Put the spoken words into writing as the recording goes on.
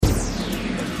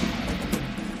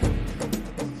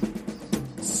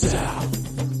South.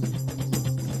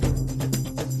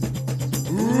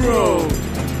 Road.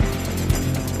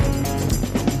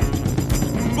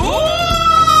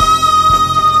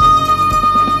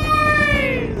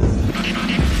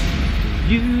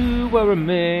 You were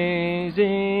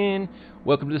amazing.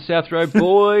 Welcome to the South Road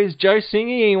Boys. Joe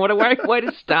singing. What a way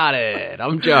to start it.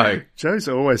 I'm Joe. Joe's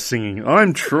always singing.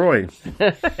 I'm Troy.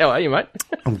 How are you, mate?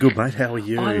 I'm good, mate. How are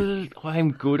you?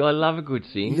 I'm good. I love a good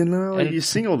sing. You know, you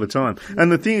sing all the time.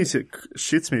 And the thing is, it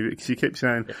shits me because you keep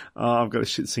saying, oh, I've got a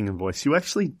shit singing voice. You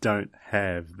actually don't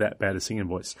have that bad a singing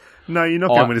voice. No, you're not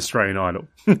going with Australian Idol.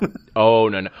 Oh,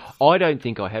 no. I don't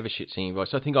think I have a shit singing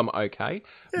voice. I think I'm okay.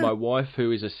 Yeah. My wife,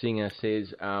 who is a singer,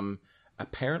 says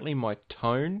apparently my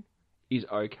tone is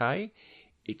okay.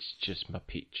 It's just my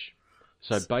pitch.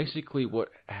 So basically what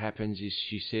happens is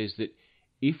she says that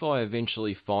if I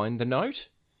eventually find the note,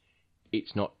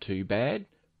 it's not too bad,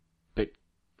 but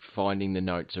finding the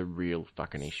note's a real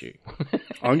fucking issue.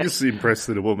 I'm just impressed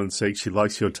that a woman says she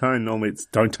likes your tone. Normally it's,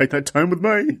 don't take that tone with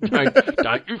me.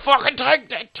 Don't you fucking take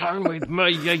that tone with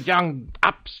me, you young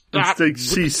upstart. Instead,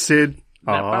 she said,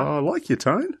 I like your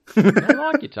tone. I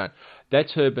like your tone.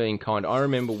 That's her being kind. I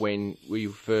remember when we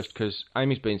first, because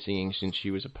Amy's been singing since she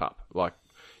was a pup. Like,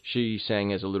 she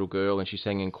sang as a little girl and she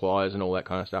sang in choirs and all that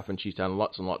kind of stuff, and she's done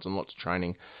lots and lots and lots of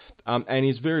training. And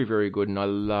is very, very good, and I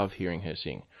love hearing her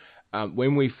sing.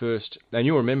 When we first, and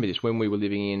you'll remember this, when we were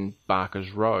living in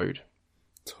Barker's Road.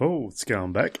 Oh, it's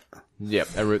going back. Yep,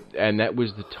 and that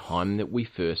was the time that we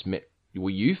first met, well,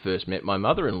 you first met my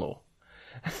mother-in-law.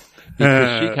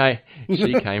 Because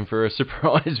she came for a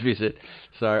surprise visit.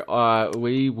 So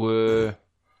we were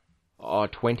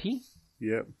 20.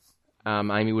 Yep.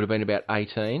 Amy would have been about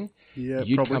 18. Yeah,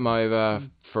 You'd probably come over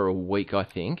for a week, I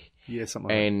think. Yeah, something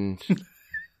like and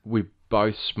we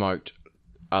both smoked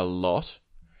a lot.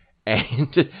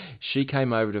 And she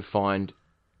came over to find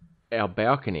our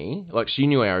balcony. Like, she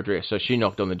knew our address, so she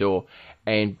knocked on the door.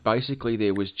 And basically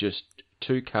there was just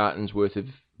 2 cartons worth of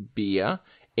beer,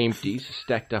 empties,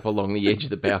 stacked up along the edge of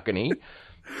the balcony.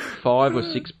 5 or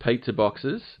 6 pizza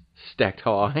boxes stacked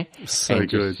high. So and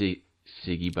good. Just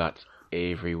ciggy butts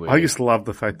everywhere. I just love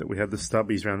the fact that we had the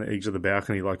stubbies around the edge of the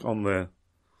balcony, like on the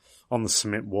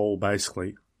cement wall,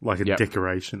 basically, like a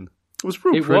decoration. It was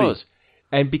real pretty. It was.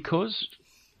 And because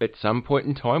at some point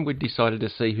in time we decided to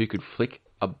see who could flick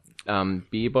a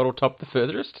beer bottle top the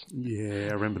furthest. Yeah,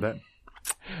 I remember that.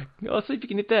 I'll see if you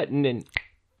can hit that. And then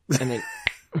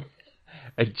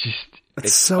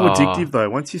it's so addictive, though.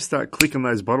 Once you start clicking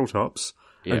those bottle tops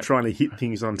and trying to hit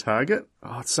things on target,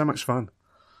 it's so much fun.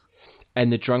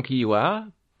 And the drunker you are,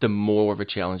 the more of a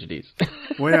challenge it is.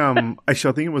 We actually,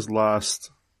 I think it was last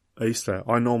Easter.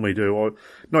 I normally do,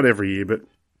 not every year, but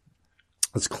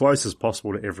as close as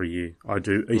possible to every year. I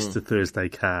do Easter Thursday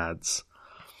cards,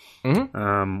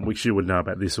 which you would know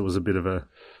about this. It was a bit of a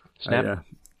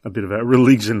bit of a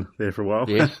religion there for a while.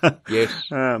 Yes.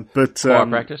 But Fire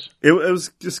practice. It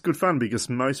was just good fun because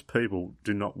most people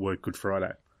do not work Good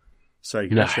Friday. So you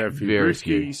can actually have a few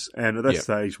brewskis. And at that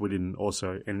stage, we didn't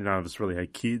and none of us really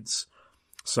had kids.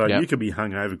 So you could be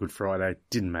hungover Good Friday.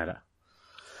 Didn't matter.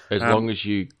 As long as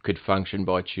you could function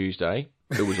by Tuesday,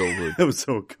 it was all good. It was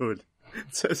all good.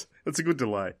 So it's a good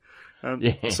delay.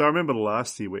 So I remember the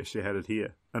last year we actually had it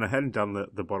here. And I hadn't done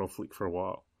the bottle flick for a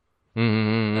while.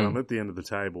 Mm-hmm. And I'm at the end of the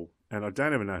table, and I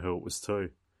don't even know who it was to,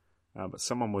 but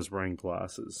someone was wearing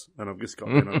glasses, and I've just got,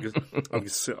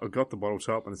 I've got the bottle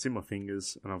top, and it's in my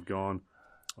fingers, and I've gone,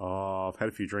 I've had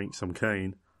a few drinks, I'm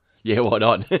keen. Yeah, why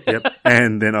not? Yep.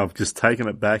 And then I've just taken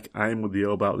it back, aimed with the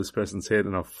elbow at this person's head,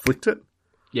 and I've flicked it.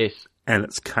 Yes. And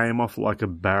it's came off like a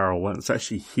barrel, and it's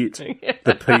actually hit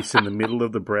the piece in the middle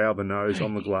of the brow, the nose,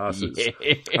 on the glasses,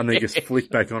 and then just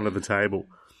flicked back onto the table.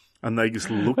 And they just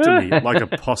looked at me like a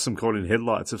possum caught in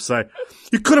headlights of say,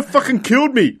 you could have fucking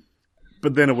killed me.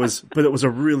 But it was a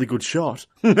really good shot.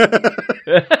 So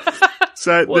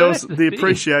there was the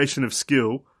appreciation of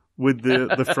skill with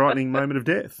the frightening moment of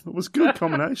death. It was a good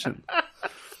combination.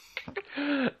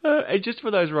 And just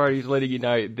for those roadies letting you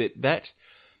know that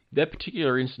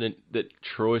particular incident that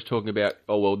Troy's talking about,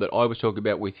 that I was talking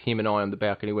about with him and I on the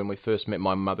balcony when we first met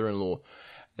my mother-in-law,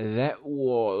 that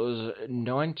was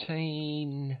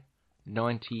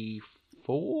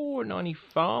 1994,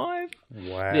 95?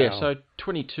 Wow. Yeah, so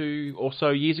 22 or so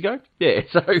years ago. Yeah,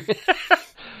 so...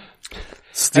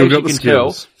 Still got the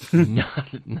skills.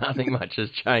 Nothing much has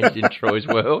changed in Troy's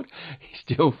world. He's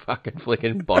still fucking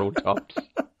flicking bottle tops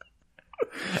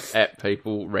at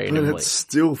people randomly. But it's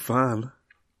still fun.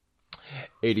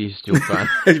 It is still fun.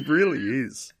 It really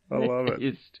is. I love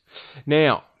it.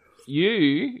 Now,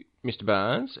 you, Mr.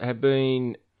 Barnes, have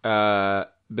been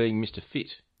being Mr.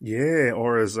 Fit Yeah,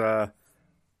 or as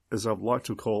I've liked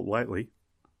to call it lately,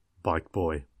 bike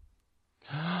boy.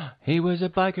 He was a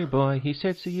biker boy. He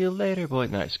said, "See you later, boy."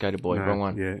 No, skater boy. No, Wrong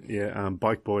one. Yeah.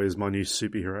 Bike boy is my new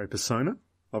superhero persona.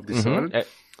 I've decided.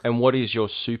 And what is your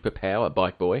superpower,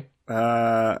 bike boy?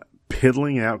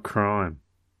 Peddling out crime.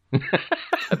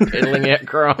 Peddling out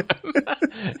crime.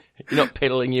 You're not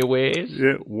peddling your wares.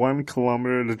 Yeah, 1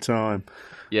 kilometre at a time.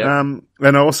 Yeah. And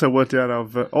I also worked out.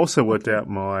 I've also worked out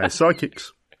my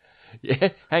sidekicks. Yeah.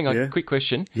 Hang on. Yeah. Quick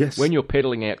question. Yes. When you're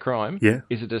peddling out crime,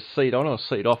 is it a seat on or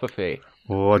seat off affair?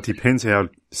 Well, it depends how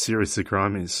serious the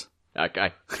crime is.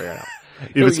 Okay. Fair enough.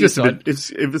 If it's just a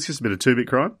bit of 2-bit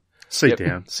crime, sit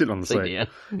down, sit on the Sit seat. down.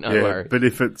 No worries. But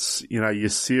if it's your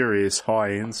serious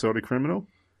high end sort of criminal,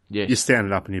 Yes. you're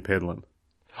standing up and you're peddling.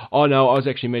 Oh no, I was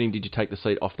actually meaning, did you take the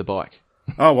seat off the bike?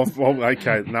 Oh, well,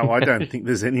 okay. No, I don't think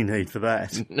there's any need for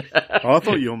that. I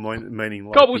thought you were meaning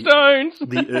like Cobblestones.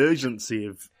 the urgency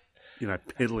of,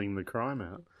 peddling the crime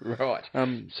out. Right.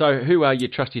 So, who are your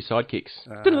trusty sidekicks?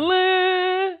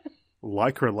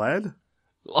 Lycra lad.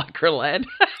 Lycra lad.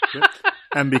 Yep.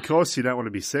 And because you don't want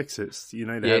to be sexist, you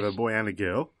need to have a boy and a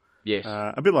girl. Yes.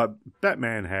 A bit like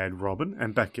Batman had Robin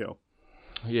and Batgirl.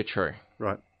 Yeah, true.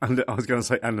 Right. I was going to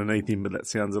say underneath him, but that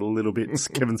sounds a little bit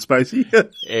Kevin Spacey.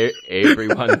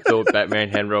 Everyone thought Batman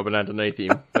had Robin underneath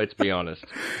him, let's be honest.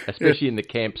 Especially in the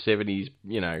Camp 70s,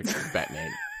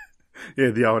 Batman. Yeah,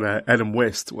 the old Adam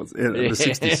West was the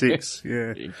 66.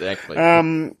 Yeah. Exactly.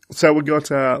 So we got,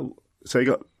 so you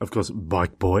got, of course,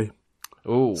 Bike Boy.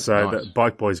 Oh, So nice. that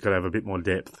Bike Boy's got to have a bit more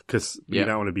depth because you Yep.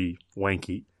 don't want to be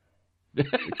wanky.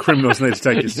 Criminals need to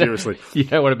take you seriously. You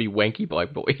don't want to be wanky,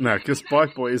 bike boy. No, because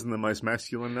Bike Boy isn't the most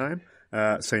masculine name,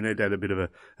 so you need to add a bit of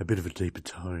a deeper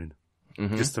tone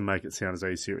just to make it sound as though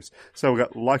you're serious. So we've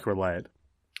got Lycra lad,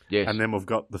 Yes. and then we've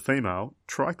got the female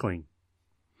Trikling.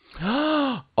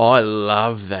 I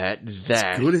love that.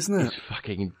 That good, isn't it? is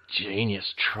fucking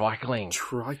genius. Trikling.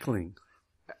 Trikling.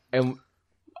 And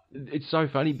it's so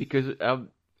funny because,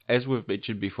 as we've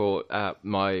mentioned before,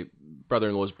 my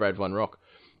brother-in-law's Brad Von Rock,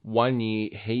 one year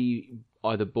he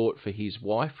either bought for his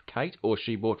wife, Kate, or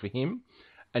she bought for him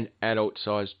an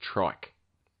adult-sized trike.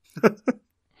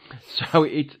 So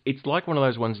it's like one of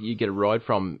those ones that you get a ride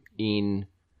from in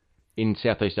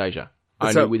Southeast Asia.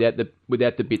 Only without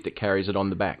the bit that carries it on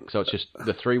the back. So it's just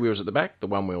the 3 wheels at the back, the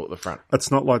 1 wheel at the front.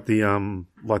 It's not like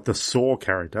the Saw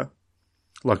character,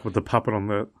 like with the puppet on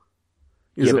the.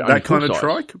 Is it that kind of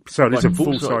trike? So it is a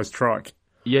full-size trike.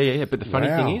 Yeah. But the funny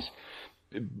thing is,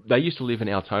 they used to live in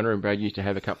Altona, and Brad used to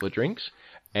have a couple of drinks,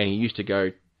 and he used to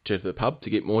go to the pub to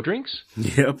get more drinks.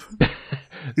 Yep.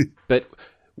 But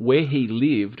where he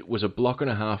lived was a block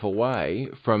and a half away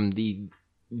from the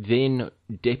then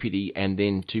deputy and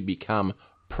then to become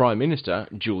Prime Minister,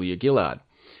 Julia Gillard.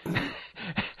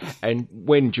 And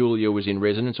when Julia was in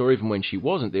residence, or even when she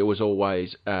wasn't, there was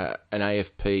always an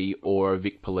AFP or a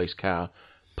Vic police car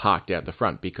parked out the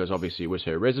front, because obviously it was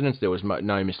her residence. There was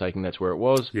no mistaking that's where it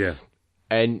was. Yeah.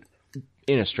 And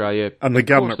in Australia... And the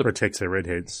government protects their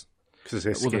redheads. Because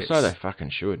they're scarce. Well, so they fucking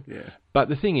should. Yeah. But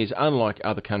the thing is, unlike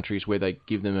other countries where they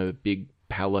give them a big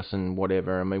palace and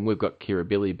whatever, I mean, we've got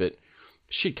Kirribilli, but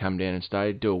she'd come down and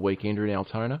stay, do a weekender in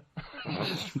Altona.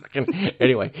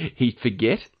 Anyway, he'd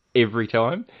forget every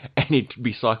time, and he'd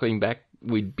be cycling back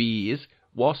with beers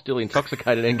while still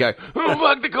intoxicated and go, "Oh,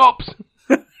 fuck the cops!"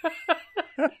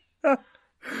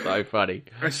 So funny.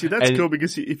 Actually, that's cool,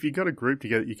 because if you got a group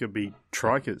together, you could be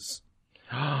trikers.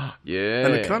 Yeah.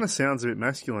 And it kind of sounds a bit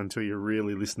masculine until you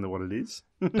really listen to what it is.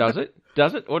 Does it?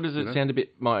 Does it? Or does it sound a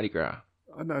bit Mardi Gras?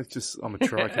 I know, it's just, I'm a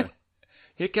triker.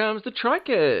 Here comes the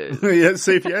trikers. Yeah,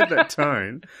 see, if you add that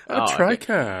tone, a Oh,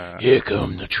 triker. Here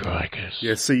come the trikers.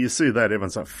 Yeah, see, you see that,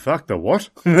 everyone's like, fuck the what?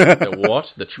 The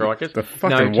what? The trikers? The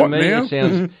fucking no, to what me,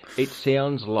 now? It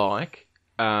sounds like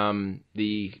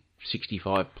the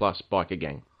 65 plus biker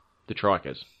gang, the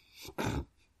trikers,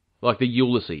 like the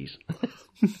Ulysses.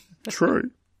 True.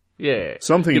 Yeah.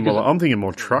 So I'm thinking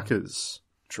more truckers.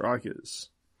 Trikers.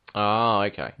 Oh,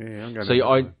 okay. Yeah, I'm going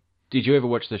So did you ever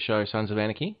watch the show Sons of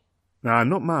Anarchy? No,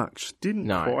 not much. Didn't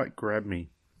No. quite grab me.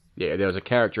 Yeah, there was a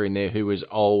character in there who was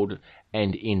old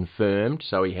and infirmed,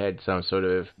 so he had some sort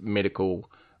of medical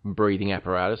breathing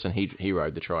apparatus, and he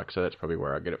rode the trike, so that's probably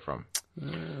where I get it from.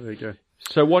 There you go.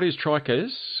 So what is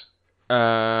trikers?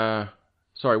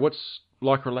 What's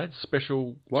Lycra Lad's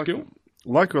special skill?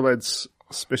 Lycra Lad's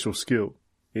special skill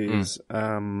is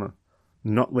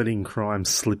not letting crime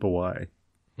slip away.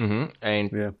 Mm-hmm.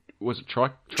 And Yeah. was it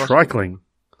Trikling.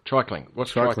 Trikling.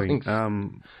 What's Trikling.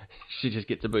 trikling? She just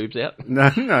gets the boobs out? No.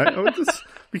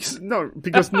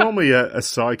 Because normally a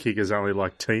sidekick is only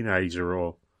like teenager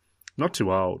or not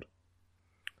too old.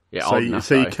 Yeah, So, old enough,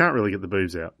 you though. can't really get the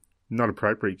boobs out. Not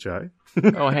appropriate, Jay.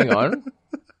 Oh, hang on.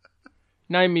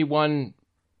 Name me one.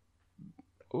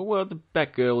 Well, the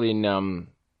Batgirl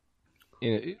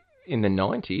in the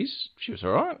 90s, she was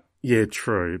all right. Yeah,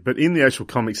 true. But in the actual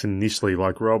comics initially,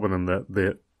 like Robin and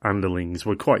the underlings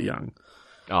were quite young.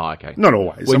 Oh, okay. Not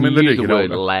always. When I mean, you they use do the get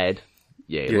word older. lad,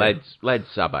 lads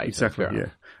sub 8. Exactly, fair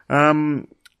yeah. enough.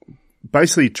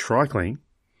 Basically, Tricling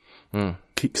Hmm.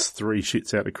 kicks 3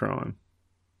 shits out of crime.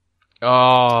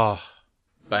 Oh,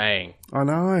 bang! I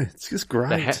know. It's just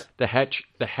great. The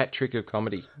hat trick of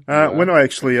comedy. When I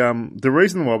actually, the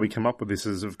reason why we come up with this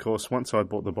is, of course, once I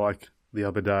bought the bike the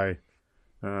other day,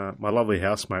 my lovely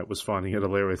housemate was finding it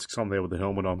hilarious because I'm there with the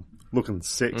helmet on, looking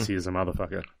sexy as a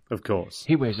motherfucker, of course.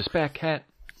 He wears a Spac hat.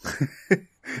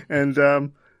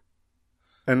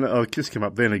 And I just came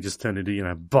up then, he just turned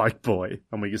into, bike boy,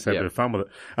 and we just had a bit of fun with it.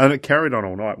 And it carried on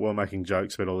all night. We were making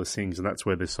jokes about all these things, and that's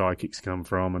where the sidekicks come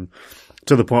from. And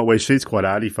to the point where she's quite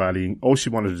arty-farty, and all she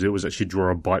wanted to do was actually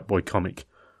draw a bike boy comic.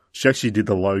 She actually did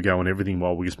the logo and everything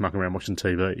while we were just mucking around watching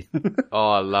TV. Oh,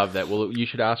 I love that. Well, you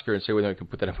should ask her and see whether we can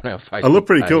put that up on our Facebook. It looked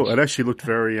pretty page. cool. It actually looked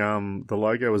very, the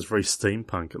logo was very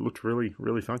steampunk. It looked really,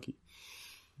 really funky.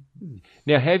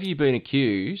 Now, have you been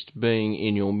accused, being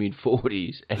in your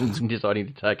mid-40s and deciding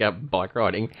to take up bike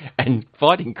riding and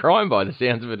fighting crime by the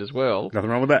sounds of it as well,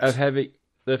 Nothing wrong with that. of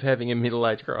having a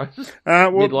middle-age crisis?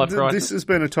 Midlife crisis? This has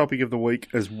been a topic of the week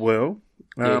as well.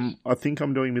 Yes. I think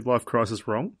I'm doing midlife crisis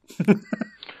wrong.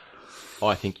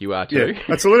 I think you are too. Yeah,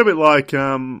 it's a little bit like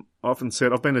I often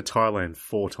said. I've been to Thailand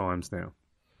 4 times now.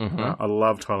 Mhm. I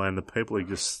love Thailand. The people are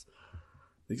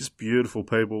they're just beautiful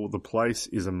people. The place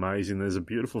is amazing. There's a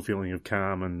beautiful feeling of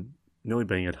calm and nearly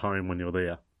being at home when you're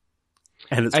there.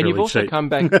 And it's And really you've also cheap. come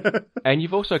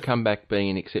back, being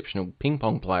an exceptional ping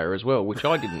pong player as well, which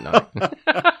I didn't know.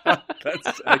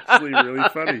 That's actually really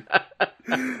funny.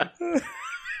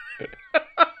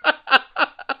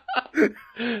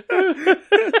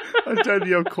 I don't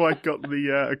think I've quite got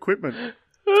the equipment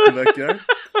for that game.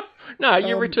 No,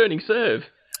 you're returning serve.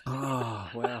 Oh,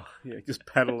 wow. Yeah, just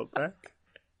paddle it back.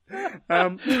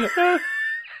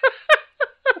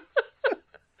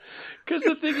 Because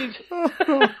the thing is,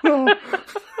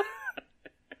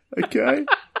 Okay.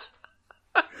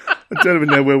 I don't even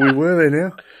know where we were there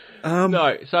now.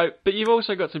 no. But you've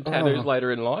also got some tattoos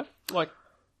later in life, like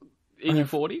in your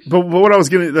 40s. But what I was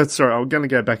going to... Sorry, I'm going to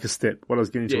go back a step. What I was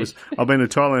getting to Yes. is I've been to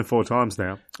Thailand 4 times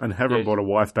now and haven't Yes. brought a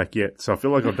wife back yet. So I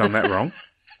feel like I've done that wrong.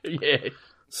 Yes.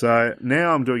 So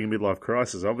now I'm doing a midlife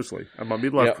crisis, obviously. And my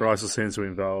midlife Yep. crisis tends to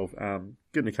involve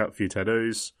getting a few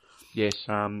tattoos, Yes.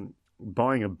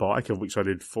 buying a bike, of which I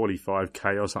did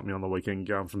 45k or something on the weekend,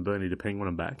 going from Burnie to Penguin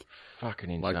and back. Fucking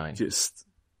insane. Like, just...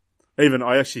 Even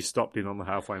I actually stopped in on the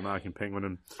halfway mark in Penguin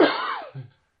and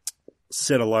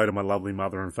said hello to my lovely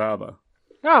mother and father.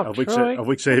 Oh, Of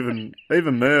which even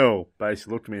Merle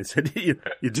basically looked at me and said,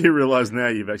 you do realise now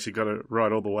you've actually got to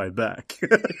ride all the way back.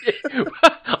 Ivan,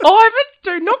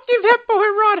 do not give that boy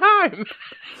a ride home.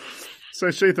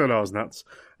 So she thought I was nuts.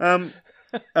 And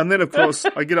then, of course,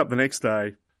 I get up the next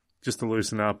day just to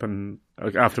loosen up, and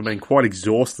after being quite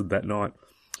exhausted that night.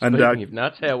 And Speaking of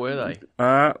nuts, how were they?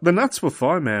 the nuts were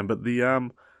fine, man, but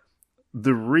the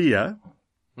rear...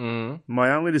 Mm.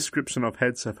 My only description I've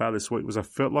had so far this week was I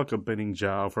felt like I've been in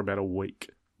jail for about a week.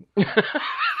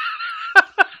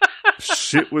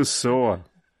 Shit was sore.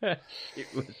 It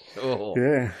was sore.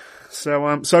 Yeah. So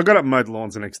I got up and mowed the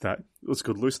lawns the next day. It was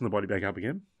good. Loosen the body back up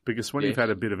again. Because when you've Yes. had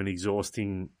a bit of an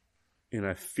exhausting,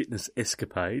 fitness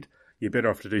escapade, you're better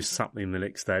off to do something the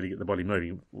next day to get the body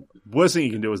moving. Worst thing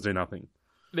you can do is do nothing.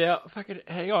 Now, fucking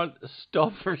hang on.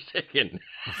 Stop for a second.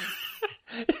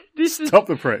 Stop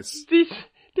the press. This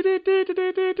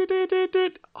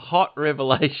hot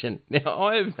revelation. Now,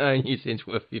 I have known you since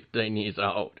we're 15 years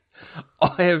old.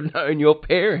 I have known your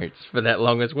parents for that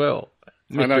long as well.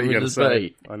 I know Mr. what you're going to Mrs. say.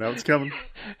 B. I know it's coming.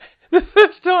 The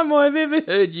first time I've ever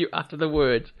heard you utter the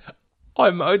words,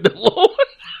 I mowed the lawn.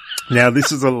 Now,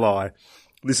 this is a lie.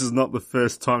 This is not the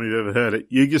first time you've ever heard it.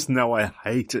 You just know I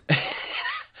hate it.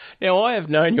 Now, I have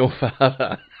known your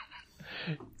father.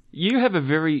 You have a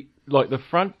very, the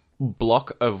front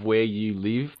block of where you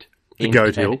lived. The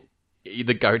Goat Hill.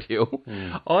 The Goat Hill.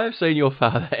 I have seen your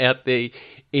father out there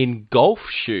in golf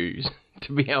shoes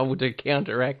to be able to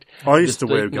counteract. I used to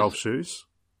the wear steepness. golf shoes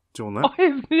doing that. I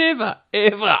have never,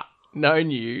 ever known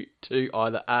you to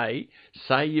either A,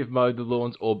 say you've mowed the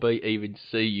lawns, or B, even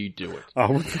see you do it. I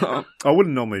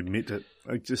wouldn't normally admit it.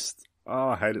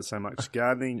 I hate it so much.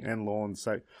 Gardening and lawns,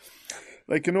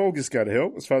 they can all just go to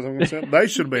hell, as far as I'm concerned. They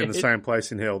should be in the same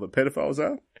place in hell that pedophiles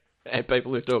are. And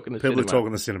people who talk in the People cinema. who talk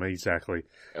in the cinema, exactly.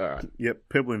 All right. Yep,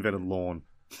 people invented lawn.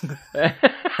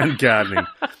 and gardening.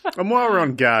 And while we're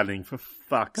on gardening, for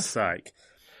fuck's sake,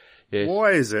 Yes.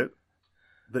 why is it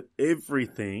that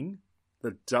everything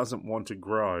that doesn't want to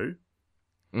grow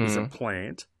is a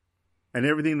plant, and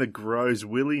everything that grows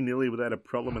willy-nilly without a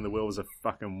problem in the world is a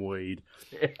fucking weed?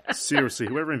 Seriously,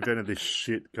 whoever invented this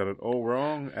shit got it all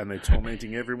wrong, and they're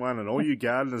tormenting everyone. And all you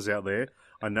gardeners out there,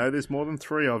 I know there's more than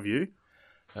 3 of you.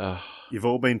 You've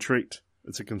all been tricked.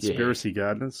 It's a conspiracy,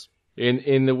 gardeners.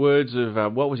 In the words of,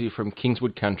 what was he from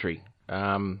Kingswood Country?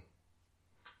 As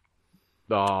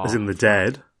in the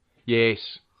dad.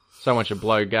 Yes. Someone should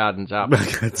blow gardens up.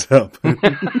 It's up.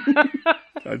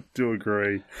 I do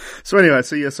agree. So anyway,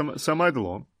 so I mowed the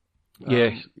lawn.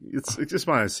 Yes. It's just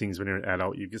one of those things when you're an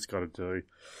adult, you've just got to do.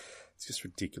 It's just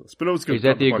ridiculous. But it was good. Is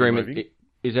that the agreement?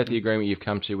 Is that the agreement you've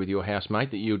come to with your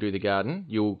housemate, that you'll do the garden?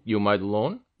 You'll mow the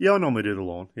lawn? Yeah, I normally do the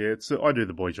lawn. Yeah, I do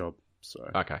the boy job. So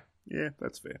Okay. yeah,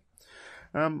 that's fair.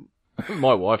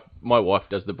 My wife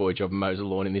does the boy job and mows the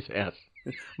lawn in this house.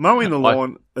 Mowing the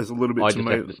lawn is a little bit to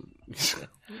me.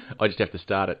 I just have to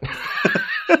start it.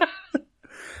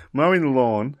 Mowing the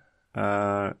lawn,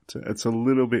 it's a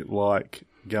little bit like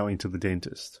going to the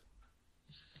dentist.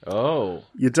 Oh.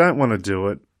 You don't want to do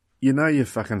it. You know you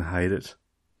fucking hate it.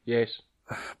 Yes.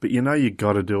 But you know you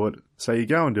got to do it. So you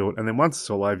go and do it, and then once it's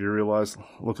all over, you realise,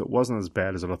 look, it wasn't as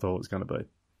bad as I thought it was going to be.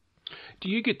 Do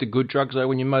you get the good drugs, though,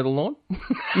 when you mow the lawn?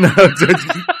 No,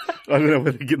 I don't know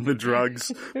whether getting the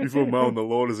drugs before mowing the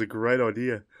lawn is a great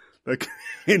idea. They can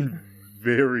end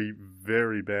very,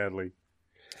 very badly.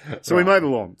 So we mowed the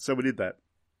lawn. So we did that.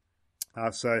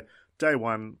 So day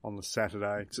one on the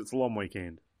Saturday, because it's a long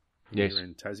weekend. Yes. Here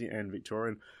in Tassie and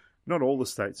Victoria. Not all the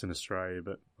states in Australia,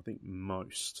 but I think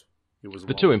most. It was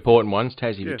the 2 important ones,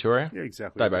 Tassie, Victoria. Yeah,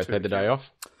 exactly. They both had the day off.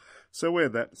 So we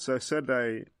had that. So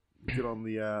Saturday, get on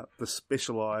the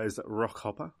Specialized Rock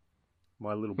Hopper,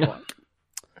 my little bike.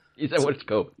 Is that what it's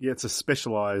called? Yeah, it's a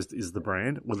Specialized is the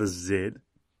brand with a Z.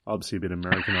 Obviously a bit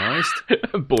Americanized.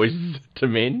 Boys to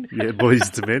men. Yeah, boys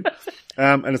to men.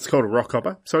 And it's called a Rock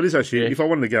Hopper. So it is actually, if I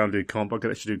wanted to go and do comp, I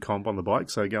could actually do comp on the bike.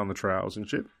 So go on the trails and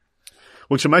shit.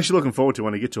 Which I'm actually looking forward to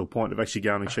when I get to a point of actually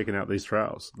going and checking out these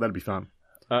trails. That'd be fun.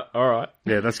 All right.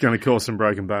 Yeah, that's going to cause some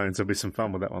broken bones. There'll be some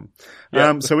fun with that one.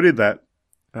 Yep. So we did that.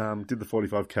 Did the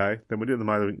 45k. Then we did the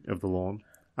mowing of the lawn.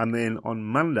 And then on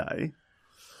Monday,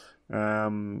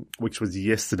 which was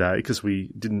yesterday, because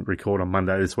we didn't record on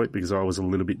Monday this week because I was a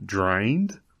little bit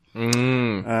drained. We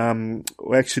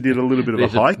actually did a little bit of a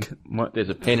hike. There's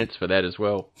a penance for that as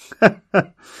well.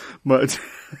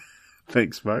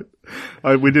 Thanks, mate.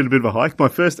 We did a bit of a hike. My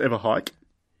first ever hike.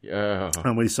 Yeah.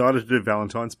 And we decided to do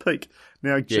Valentine's Peak.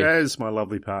 Now, Jazz, my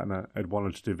lovely partner, had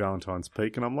wanted to do Valentine's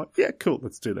Peak, and I'm like, yeah, cool,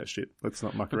 let's do that shit. Let's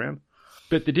not muck around.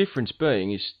 But the difference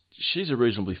being is she's a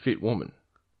reasonably fit woman.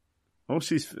 Well,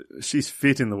 she's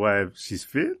fit in the way of she's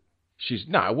fit. She's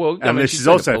she's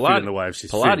also fit in the way of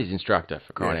she's Pilates fit. Instructor,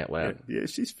 for crying out loud. Yeah,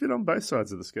 she's fit on both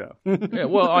sides of the scale. Yeah,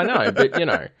 well, I know, but you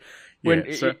know,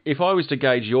 if I was to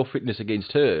gauge your fitness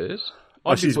against hers,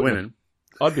 she's winning.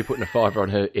 I'd be putting a $5 on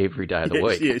her every day of the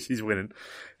week. Yeah, she's winning.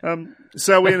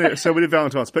 So we did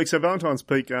Valentine's Peak. So Valentine's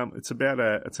Peak, it's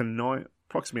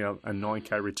approximately a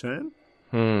 9k return.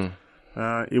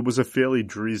 It was a fairly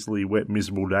drizzly, wet,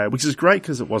 miserable day, which is great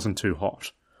because it wasn't too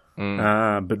hot,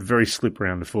 but very slippery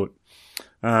underfoot.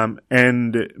 And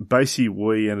basically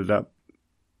we ended up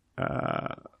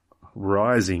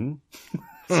rising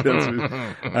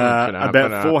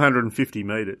about 450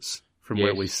 metres from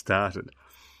where we started.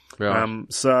 Right.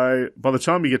 So by the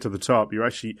time you get to the top, you're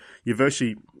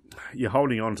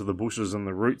holding on to the bushes and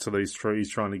the roots of these trees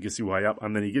trying to get your way up,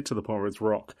 and then you get to the point where it's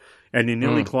rock, and you're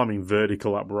nearly climbing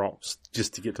vertical up rocks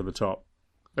just to get to the top.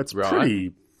 That's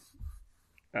pretty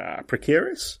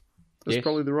precarious. That's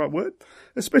probably the right word,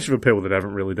 especially for people that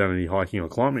haven't really done any hiking or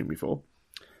climbing before.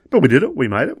 But we did it. We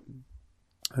made it.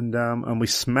 And we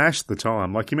smashed the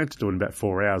time. Like, you meant to do it in about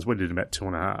 4 hours. We did it in about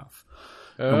 2.5.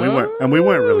 And we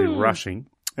weren't really rushing.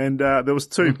 And there was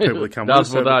 2 people that come with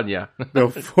us. Well done, yeah. There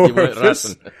were 4 of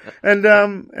us.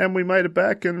 And we made it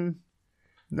back, and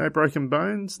no broken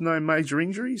bones, no major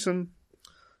injuries, and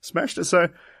smashed it. So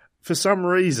for some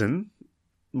reason,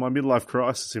 my midlife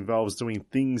crisis involves doing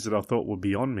things that I thought were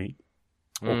beyond me,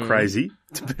 or crazy,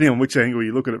 depending on which angle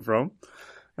you look at it from.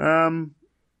 And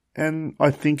I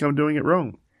think I'm doing it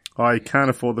wrong. I can't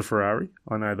afford the Ferrari.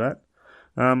 I know that.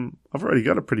 I've already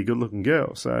got a pretty good looking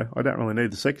girl, so I don't really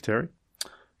need the secretary.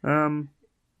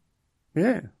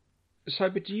 Yeah. So,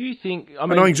 but do you think... I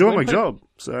enjoy my job,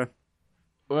 so...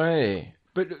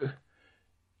 But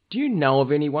do you know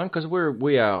of anyone? Because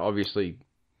we are obviously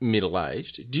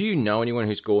middle-aged. Do you know anyone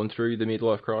who's gone through the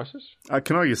midlife crisis?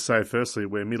 Can I just say, firstly,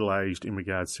 we're middle-aged in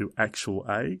regards to actual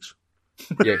age?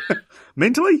 Yes.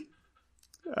 Mentally?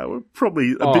 We're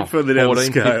probably a bit further down the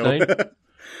 14, scale. 15.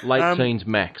 Late teens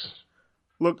max.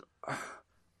 Look,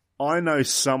 I know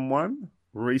someone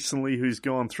recently who's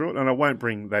gone through it, and I won't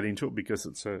bring that into it because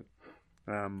it's a...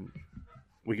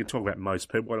 we can talk about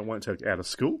most people. I won't take it out of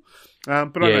school.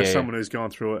 But I know someone who's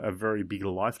gone through a very big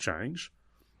life change.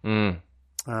 Mm.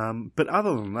 But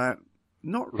other than that,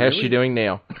 not really. How's she doing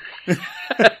now?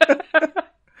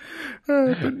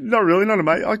 But not really, not a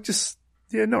mate.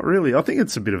 Not really. I think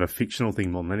it's a bit of a fictional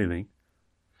thing more than anything.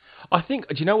 I think,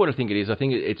 do you know what I think it is? I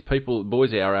think it's people,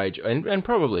 boys our age, and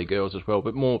probably girls as well,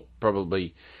 but more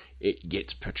probably it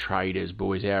gets portrayed as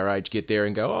boys our age get there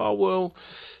and go, oh, well,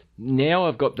 now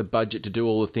I've got the budget to do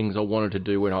all the things I wanted to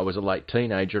do when I was a late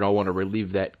teenager, and I want to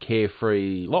relive that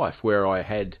carefree life where I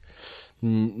had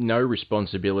no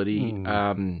responsibility.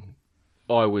 Because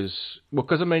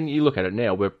I mean, you look at it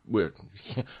now, we're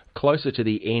closer to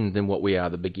the end than what we are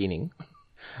the beginning.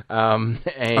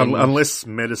 Unless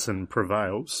medicine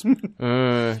prevails.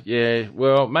 Yeah,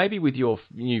 well, maybe with your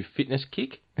new fitness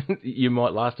kick, you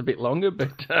might last a bit longer,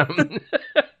 but...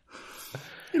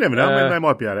 You never know. I mean, they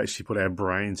might be able to actually put our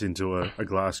brains into a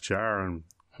glass jar and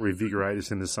revigorate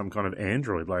us into some kind of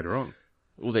android later on.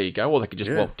 Well, there you go. Well, they could just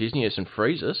Walt Disney us and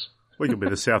freeze us. We could be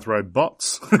the South Road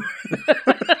bots.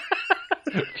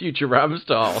 Futurama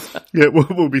style. Yeah,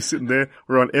 we'll be sitting there.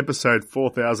 We're on episode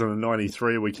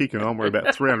 4093. We're kicking on. We're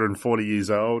about 340 years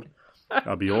old.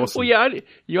 That'd be awesome. Well,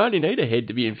 you only need a head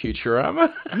to be in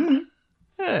Futurama.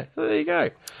 Yeah, so there you go.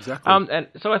 Exactly. And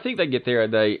so I think they get there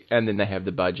and then they have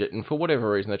the budget, and for whatever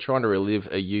reason they're trying to relive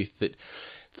a youth that,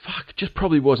 just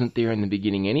probably wasn't there in the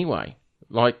beginning anyway.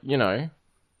 Like,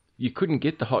 you couldn't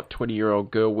get the hot 20-year-old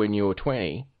girl when you were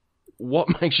 20.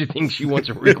 What makes you think she wants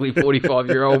a wriggly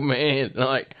 45-year-old man?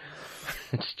 Like,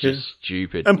 it's just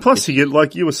stupid. And plus you get,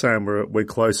 like you were saying, we're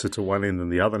closer to one end than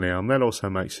the other now, and that also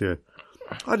makes you,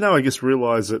 I guess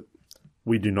realise that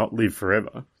we do not live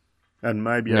forever. And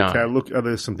maybe, okay, look, are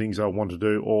there some things I want to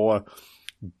do, or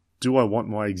do I want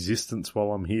my existence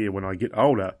while I'm here when I get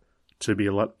older to be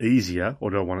a lot easier,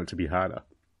 or do I want it to be harder?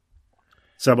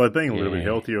 So by being a little bit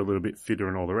healthier, a little bit fitter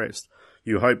and all the rest,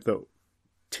 you hope that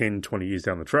 10, 20 years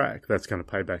down the track, that's going to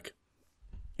pay back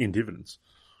in dividends.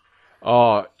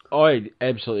 Oh, I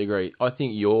absolutely agree. I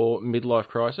think your midlife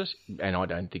crisis, and I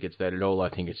don't think it's that at all, I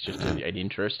think it's just an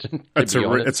interest.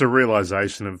 It's a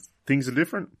realisation of things are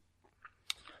different.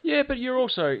 Yeah, but you're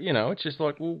also, it's just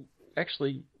like, well,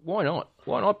 actually, why not?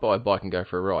 Why not buy a bike and go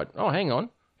for a ride? Oh, hang on.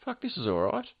 Fuck, this is all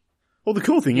right. Well, the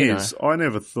cool thing is, I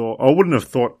wouldn't have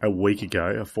thought a week ago,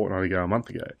 a fortnight ago, a month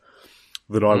ago,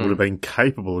 that I would have been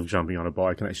capable of jumping on a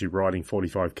bike and actually riding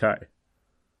 45k.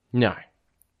 No.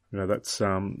 That's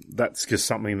just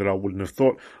something that I wouldn't have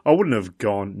thought. I wouldn't have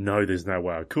gone, no, there's no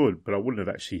way I could, but I wouldn't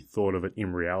have actually thought of it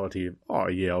in reality of, oh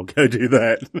yeah, I'll go do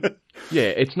that.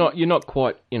 Yeah, you're not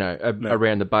quite,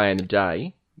 around the bay in a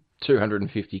day,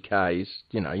 250 Ks,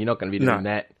 you're not going to be doing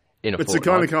that in a fortnight. It's the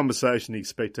kind of conversation you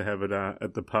expect to have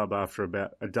at the pub after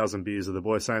about a dozen beers of the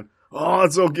boys saying, oh,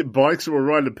 let's all get bikes and we'll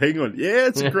ride a penguin. Yeah,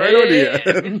 it's a great idea.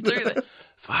 Let's do that.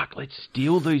 Fuck, let's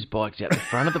steal these bikes out the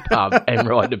front of the pub and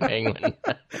ride the penguin.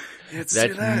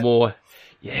 That's more...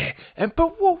 Yeah,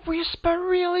 but we'll whisper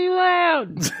really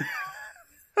loud.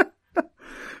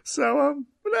 So,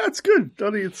 but that's good. I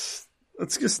think it's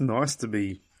just nice to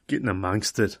be getting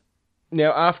amongst it.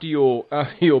 Now, after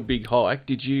your big hike,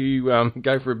 did you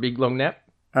go for a big long nap?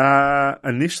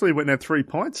 Initially went and had 3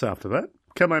 pints after that.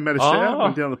 Come home, had a shower,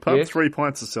 went down the pub, yes. 3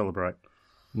 pints to celebrate.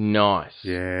 Nice.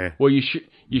 Yeah. Well, you should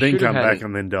then come back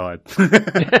and then died.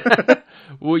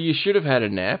 Well, you should have had a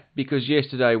nap because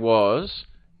yesterday was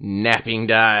napping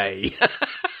day.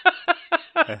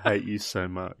 I hate you so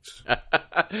much.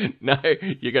 No,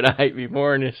 you're going to hate me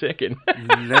more in a second.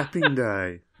 Napping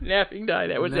day. Napping day.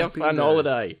 That was our fun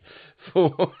holiday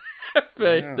for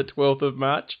the 12th of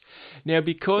March. Now,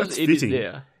 because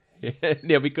because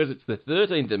it's the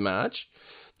 13th of March,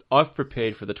 I've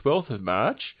prepared for the 12th of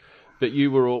March. But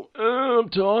you were all, I'm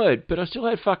tired, but I still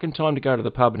had fucking time to go to the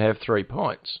pub and have 3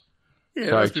 pints. Yeah,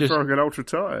 so that's before I got ultra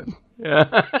tired.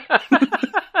 Got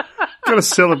to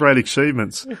celebrate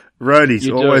achievements.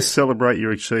 Roadies, always celebrate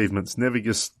your achievements. Never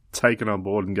just take it on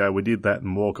board and go, we did that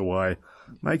and walk away.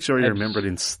 Make sure you remember it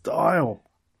in style.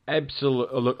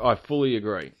 Absolutely. Look, I fully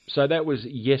agree. So that was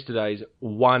yesterday's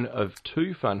one of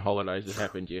 2 fun holidays that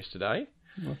happened yesterday.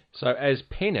 So as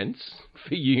penance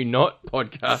for you not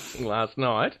podcasting last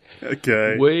night,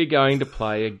 we're going to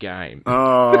play a game.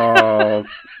 Oh,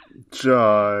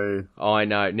 Joe. I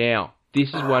know. Now, This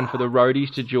is one for the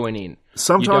roadies to join in.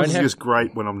 Sometimes it's just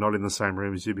great when I'm not in the same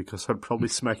room as you because I'd probably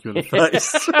smack you in the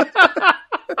face.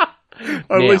 I'd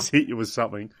at least hit you with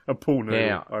something. A pool noodle.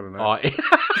 Now, I don't know.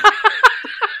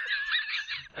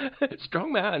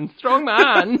 Strong man, strong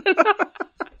man.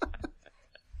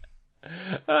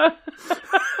 I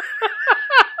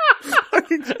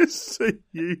can just see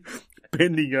you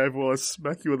bending over while I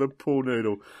smack you with a pool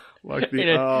noodle. Like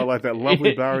that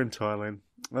lovely bar in Thailand.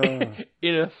 Oh.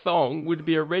 In a thong, would it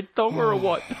be a red thong or a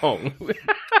white thong?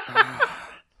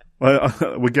 Well,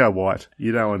 we go white.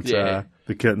 You don't want the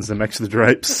curtains to match the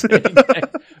drapes.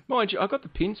 Mind you, I got the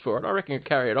pins for it. I reckon I'd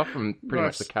carry it off from pretty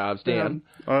much the calves down.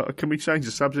 Can we change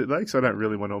the subject there? Because I don't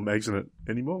really want to imagine it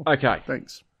anymore. Okay.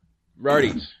 Thanks.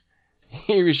 Roadies,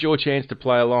 here is your chance to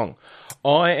play along.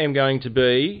 I am going to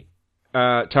be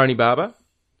Tony Barber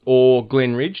or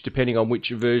Glen Ridge, depending on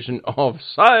which version of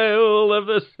Sale of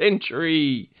the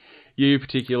Century you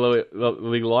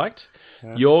particularly liked.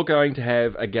 Yeah. You're going to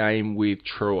have a game with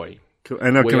Troy. Cool.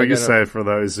 And can I just say, for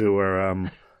those who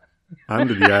are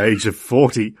under the age of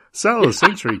 40, Sale of the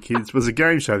Century, kids, was a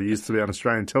game show that used to be on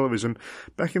Australian television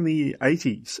back in the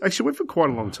 80s. Actually, it went for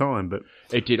quite a long time, but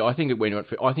it did. I think it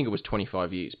was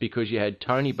 25 years because you had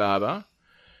Tony Barber,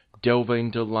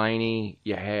 Delvine Delaney,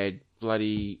 you had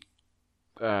bloody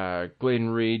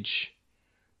Glen Ridge.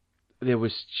 There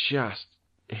was just...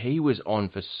 He was on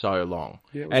for so long.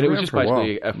 Yeah, it was just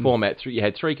basically a format. You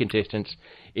had 3 contestants.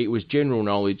 It was general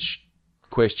knowledge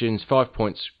questions, 5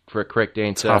 points for a correct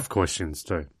answer. Tough questions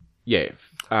too. Yeah.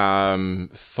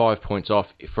 5 points off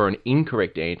for an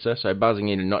incorrect answer. So buzzing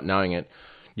in and not knowing it,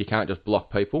 you can't just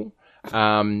block people.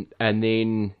 And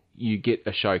then you get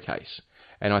a showcase.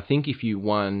 And I think if you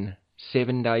won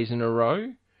 7 days in a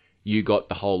row, you got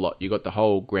the whole lot. You got the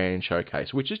whole grand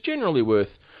showcase, which is generally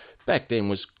worth... Back then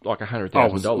was like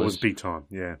 $100,000. It was big time,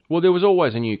 yeah. Well, there was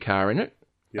always a new car in it,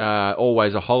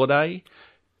 always a holiday,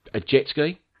 a jet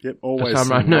ski. Yep, always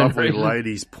some lovely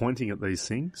ladies pointing at these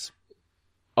things.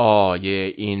 Oh, yeah,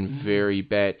 in very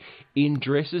bad... In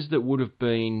dresses that would have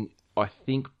been, I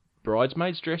think,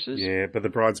 bridesmaids' dresses. Yeah, but the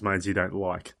bridesmaids you don't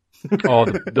like. Oh,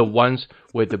 the ones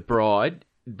where the bride,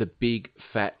 the big,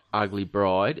 fat, ugly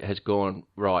bride, has gone,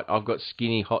 right, I've got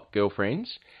skinny, hot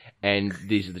girlfriends... And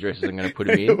these are the dresses I'm going to put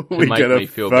him in to make me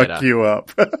feel better. Fuck you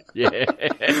up. Yeah.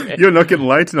 You're not getting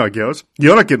laid tonight, girls.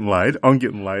 You're not getting laid. I'm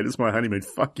getting laid. It's my honeymoon.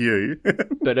 Fuck you.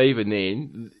 But even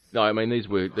then, no, I mean, these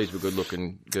were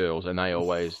good-looking girls, and I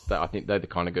think they're the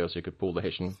kind of girls who could pull the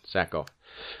Hessian sack off.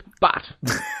 But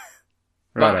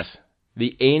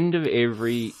the end of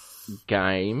every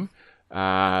game,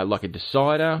 like a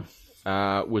decider,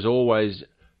 was always,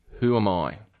 who am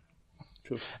I?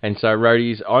 And so,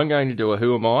 roadies, I'm going to do a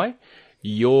Who Am I?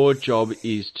 Your job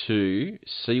is to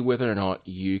see whether or not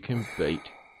you can beat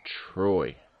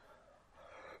Troy.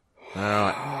 All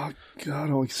right. Oh,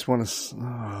 God, I just want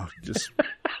to...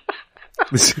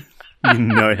 You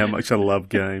know how much I love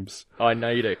games. I know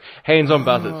you do. Hands on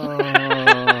buzzers.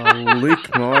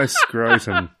 Lick my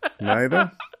scrotum,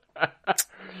 neighbour.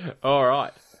 All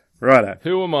right. Righto.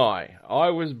 Who am I? I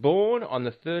was born on the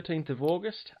 13th of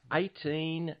August,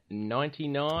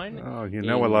 1899. Oh, you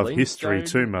know I love history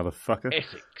too, motherfucker.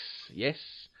 Essex, yes.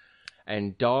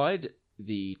 And died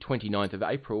the 29th of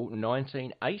April,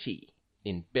 1980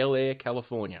 in Bel Air,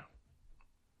 California.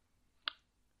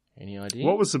 Any idea?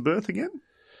 What was the birth again?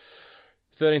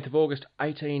 13th of August,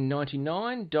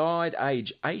 1899. Died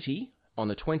age 80 on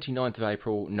the 29th of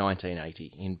April,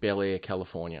 1980 in Bel Air,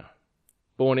 California.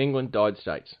 Born England, died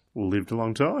States. Lived a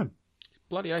long time.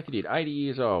 Bloody oath he did. 80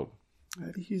 years old.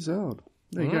 80 years old.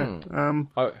 There you go.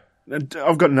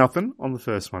 I've got nothing on the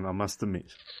first one, I must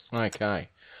admit. Okay.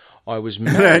 I was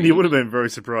married... And you would have been very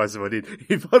surprised if I did.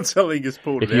 If I'm telling you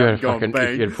pulled it out and gone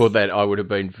bang... If you had pulled that, I would have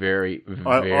been very,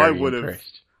 very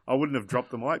impressed. I wouldn't have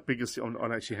dropped the mic because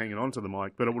I'm actually hanging on to the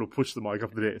mic, but I would have pushed the mic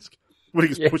off the desk. Would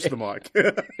have just pushed the mic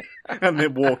and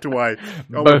then walked away.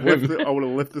 I would have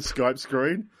left the Skype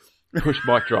screen. Push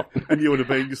mic drop. And you would have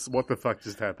been just, what the fuck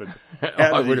just happened?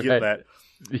 How did you get that?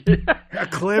 How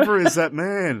clever is that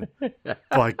man?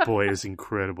 Bike Boy is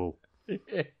incredible. In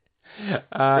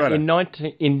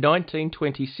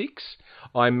 1926,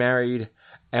 I married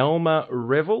Alma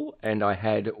Revel and I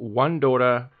had one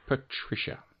daughter,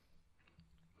 Patricia.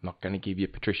 I'm not going to give you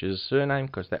Patricia's surname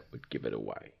because that would give it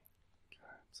away.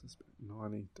 So it's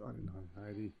 90,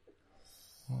 80.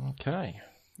 Okay.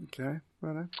 Okay,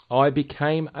 righto. I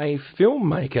became a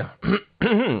filmmaker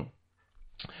and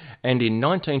in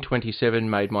 1927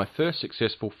 made my first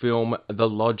successful film, The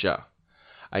Lodger,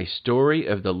 a story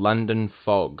of the London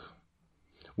fog,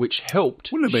 which helped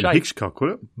Wouldn't have been Hitchcock,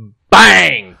 would it?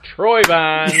 Bang! Troy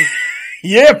Barnes!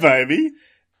 Yeah, baby.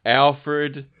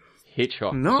 Alfred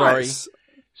Hitchcock. Nice.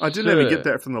 Sorry, I didn't even get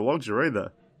that from the lodger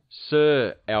either.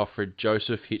 Sir Alfred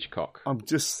Joseph Hitchcock. I'm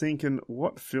just thinking,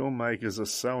 what filmmakers are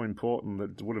so important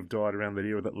that would have died around that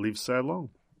era that lived so long?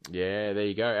 Yeah, there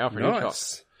you go. Alfred Hitchcock.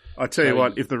 Nice. I tell you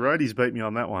what, if the roadies beat me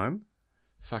on that one,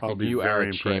 I'll be very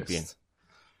impressed. Champion.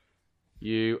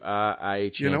 You are a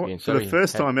champion. You know what? For the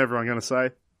first time ever, I'm going to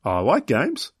say, I like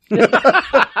games.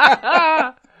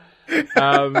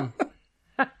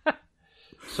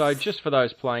 So just for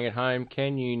those playing at home,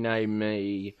 can you name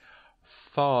me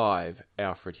 5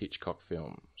 Alfred Hitchcock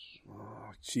films?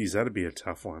 Oh, geez, that'd be a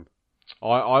tough one.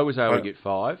 I was able to get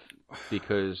 5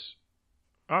 because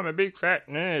I'm a big fat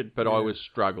nerd, but I was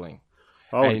struggling.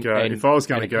 I would go, if I was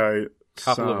going to go... A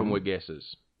couple of them were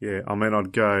guesses. Yeah, I mean,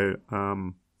 I'd go,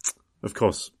 of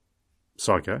course,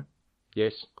 Psycho.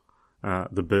 Yes.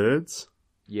 The Birds.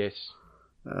 Yes.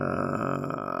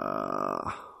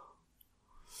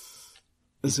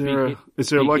 Is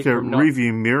there like a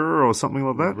review mirror or something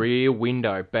like that? Rear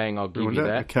Window. Bang, I'll give you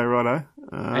that. Okay, righto.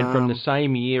 And from the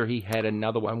same year, he had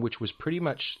another one, which was pretty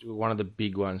much one of the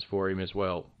big ones for him as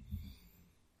well.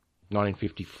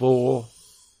 1954.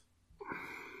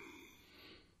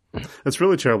 It's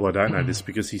really terrible I don't know this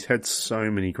because he's had so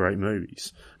many great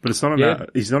movies. But it's not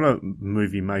he's not a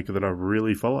movie maker that I've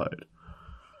really followed.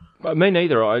 Me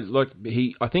neither. I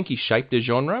think he shaped the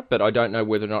genre, but I don't know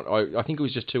whether or not... I think it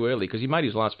was just too early, because he made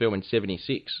his last film in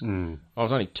 1976. I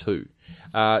was only 2.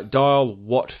 Dial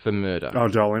what for Murder? Oh,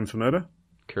 Dial M for Murder?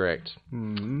 Correct.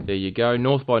 There you go.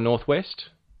 North by Northwest.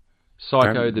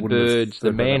 Psycho, The Birds,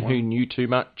 The Man Who Knew Too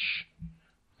Much.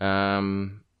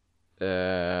 Tom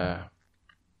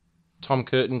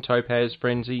Curtin, Topaz,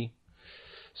 Frenzy.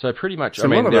 So pretty much... So a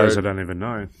lot of those I don't even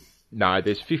know. No,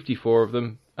 there's 54 of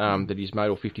them that he's made,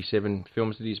 or 57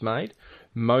 films that he's made.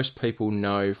 Most people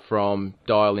know from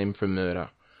Dial M for Murder.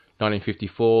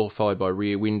 1954, followed by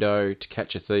Rear Window, To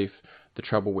Catch a Thief, The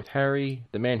Trouble with Harry,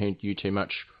 The Man Who Knew Too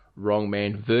Much, Wrong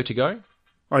Man, Vertigo.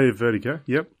 Oh, yeah, Vertigo,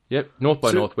 yep. Yep, North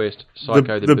by Northwest,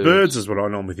 Psycho, The Birds. The Birds is what I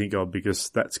normally think of because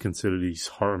that's considered his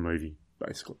horror movie,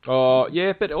 basically. Oh,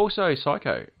 yeah, but also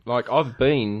Psycho. I've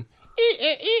been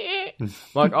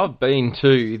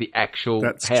to the actual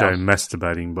That's house. Joe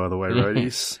masturbating, by the way,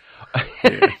 roadies.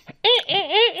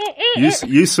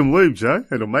 Use some lube, Joe.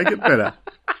 It'll make it better.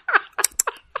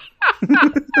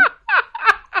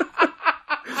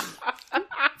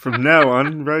 From now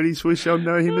on, roadies, we shall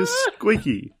know him as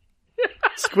Squeaky.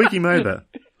 Squeaky Mather.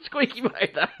 Squeaky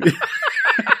Mather.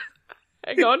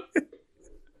 Hang on.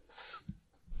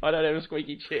 I don't have a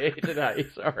squeaky chair today,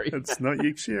 sorry. That's not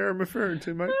your chair I'm referring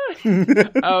to, mate.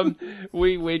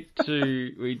 We went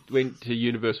to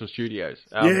Universal Studios.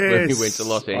 Yes, when we went to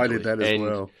Los Angeles. I did that as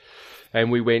well.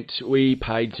 And we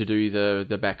paid to do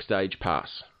the backstage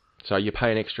pass. So you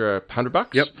pay an extra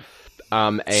 $100. Yep.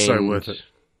 And so worth it.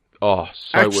 Oh,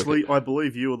 so Actually, worth it. I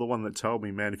believe you were the one that told me,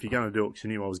 man, if you're going to do it because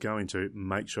you knew I was going to,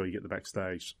 make sure you get the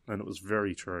backstage. And it was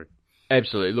very true.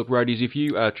 Absolutely. Look, roadies, if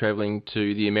you are travelling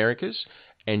to the Americas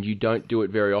and you don't do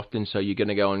it very often, so you're going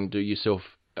to go and do yourself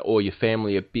or your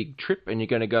family a big trip and you're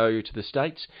going to go to the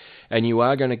States and you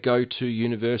are going to go to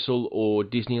Universal or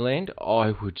Disneyland,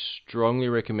 I would strongly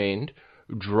recommend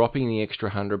dropping the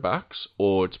extra $100,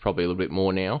 or it's probably a little bit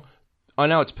more now. I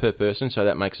know it's per person, so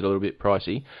that makes it a little bit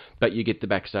pricey, but you get the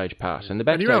backstage pass. And the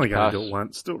backstage you're only pass, going to do it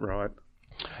once, do it right.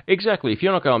 Exactly. If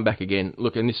you're not going back again,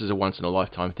 look, and this is a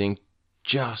once-in-a-lifetime thing,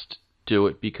 just do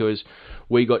it, because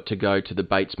we got to go to the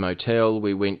Bates Motel.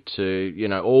 We went to,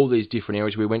 all these different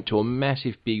areas. We went to a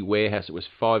massive big warehouse. It was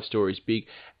 5 stories big,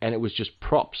 and it was just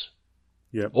props.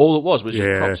 Yep. All it was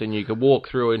just props, and you could walk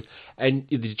through, and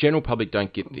the general public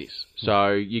don't get this.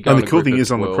 So you go. And the cool thing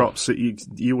is on the props that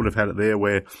you would have had it there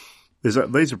where these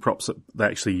are props that they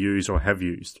actually use or have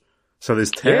used. So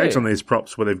there's tags on these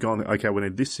props where they've gone, okay, we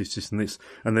need this, and this,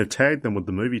 and they've tagged them with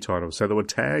the movie titles. So there were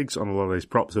tags on a lot of these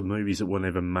props of movies that were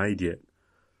never made yet.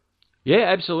 Yeah,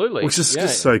 absolutely. Which is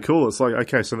just so cool. It's like,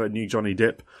 okay, so that new Johnny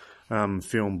Depp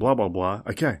film, blah, blah, blah,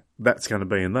 okay, that's going to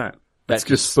be in that. That's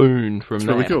just a spoon from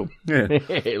that. Really cool. Yeah.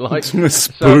 Like a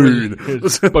spoon. A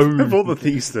spoon. Of all the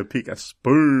things to pick, a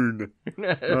spoon.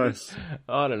 Nice.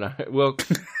 I don't know. Well,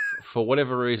 for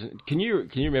whatever reason, can you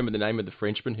remember the name of the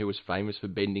Frenchman who was famous for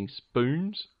bending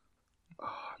spoons? Oh,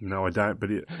 no, I don't, but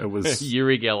it was...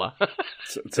 Uri Geller.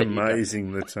 It's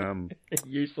amazing that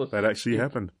useless. That actually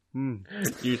happened.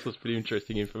 Useless but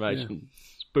interesting information. Yeah.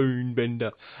 Spoon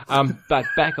bender. But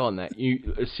back on that,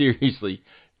 you seriously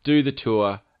do the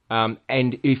tour.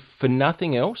 And if for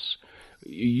nothing else,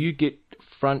 you get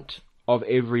front of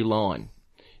every line.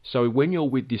 So when you're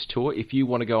with this tour, if you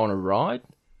want to go on a ride,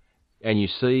 and you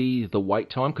see the wait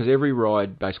time, because every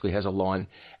ride basically has a line,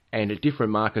 and at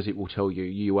different markers it will tell you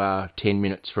you are 10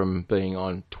 minutes from being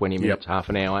on, 20 minutes, half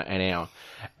an hour, an hour.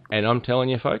 And I'm telling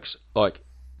you, folks, like,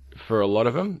 for a lot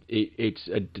of them, it's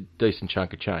a decent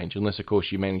chunk of change, unless, of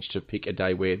course, you manage to pick a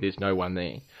day where there's no one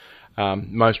there.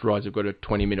 Most rides have got a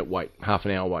 20-minute wait, half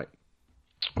an hour wait.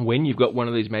 When you've got one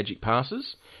of these magic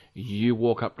passes, you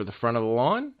walk up to the front of the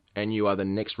line, and you are the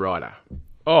next rider.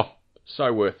 Oh,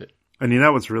 so worth it. And you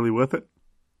know what's really worth it?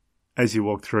 As you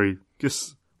walk through,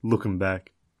 just looking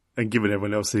back and giving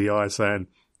everyone else the eye saying,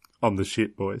 I'm the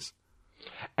shit, boys.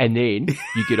 And then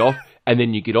you get off,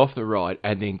 the ride,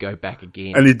 and then go back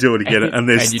again. And you do it again, and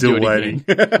they're still waiting.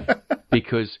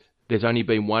 Because there's only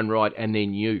been one ride, and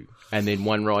then you. And then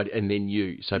one ride, and then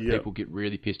you. So people get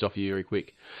really pissed off you very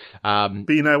quick. But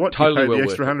you know what? Totally you paid the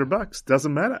extra $100.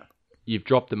 Doesn't matter. You've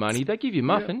dropped the money. They give you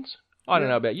muffins. I don't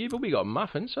know about you, but we got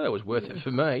muffins, so that was worth it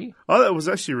for me. Oh, that was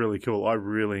actually really cool. I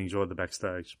really enjoyed the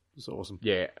backstage. It was awesome.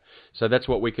 Yeah. So that's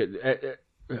what we could...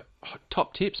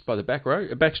 top tips by the back row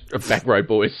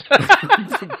boys.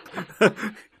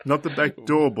 Not the back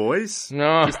door boys.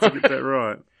 No. Just to get that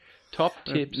right. Top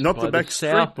tips not by the back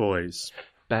street boys.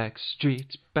 Back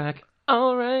streets back.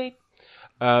 All right.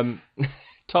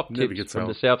 Top tips from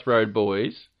the South Road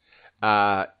boys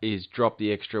is drop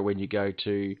the extra when you go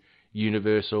to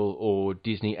Universal or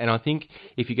Disney. And I think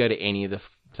if you go to any of the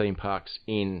theme parks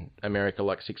in America,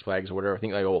 like Six Flags or whatever, I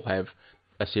think they all have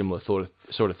a similar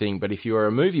sort of thing. But if you're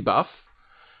a movie buff,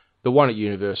 the one at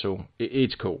Universal,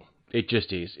 it's cool. It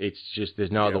just is. It's just,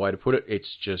 there's no other way to put it.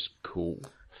 It's just cool.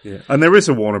 Yeah. And there is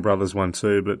a Warner Brothers one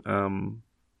too, but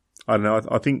I don't know.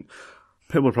 I think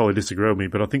people will probably disagree with me,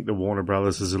 but I think the Warner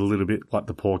Brothers is a little bit like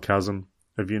the poor cousin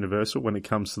of Universal when it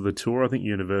comes to the tour. I think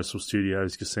Universal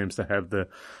Studios just seems to have the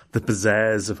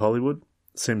pizzazz of Hollywood.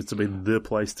 Seems to be the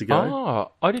place to go.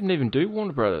 Oh, I didn't even do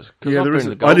Warner Brothers. Yeah, there is.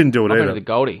 I didn't do it either. I've been to the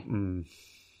Goldie.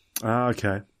 Ah,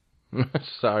 okay.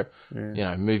 So,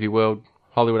 Movie World,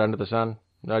 Hollywood Under the Sun.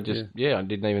 I didn't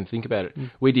even think about it.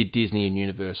 We did Disney and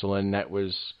Universal, and that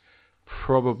was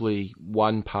probably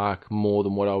one park more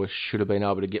than what I should have been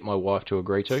able to get my wife to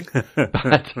agree to.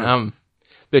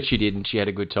 But she did, and she had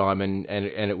a good time, and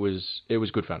it was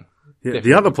good fun. Yeah,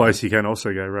 the other place you can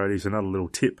also go, Rody, is another little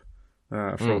tip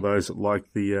for all those that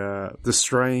like the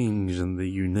strange and the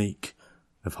unique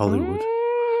of Hollywood.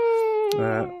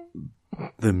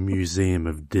 The Museum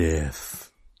of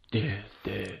Death. Death.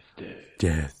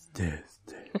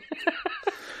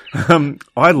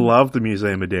 I love the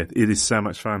Museum of Death. It is so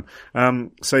much fun.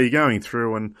 So you're going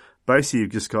through, and basically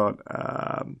you've just got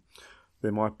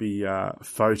there might be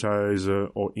photos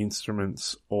or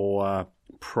instruments or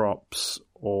props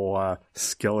or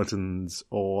skeletons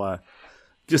or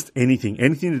just anything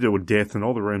to do with death, and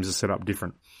all the rooms are set up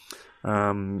different.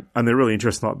 And they're really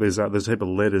interesting. Like there's a heap of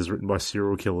letters written by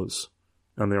serial killers,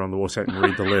 and they're on the wall, so you can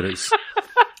read the letters.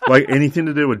 Like anything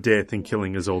to do with death and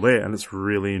killing is all there, and it's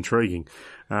really intriguing.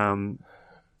 One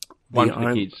for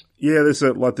the kids. Yeah,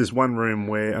 there's one room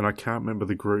where, and I can't remember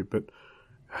the group, but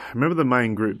I remember the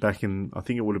main group back in, I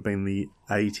think it would have been the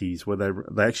 80s, where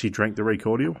they actually drank the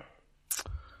Recordial.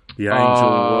 The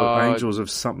Angels of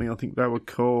something, I think they were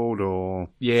called, or...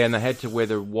 Yeah, and they had to wear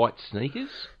the white sneakers?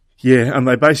 Yeah, and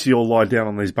they basically all lied down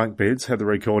on these bunk beds, had the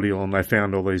Recordial, and they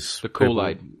found all these... The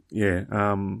Kool-Aid. Yeah,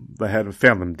 they had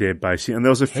found them dead, basically. And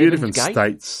there was a few different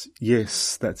states.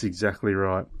 Yes, that's exactly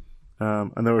right.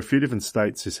 And there were a few different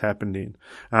states this happened in.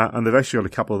 And they've actually got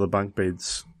a couple of the bunk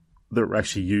beds that were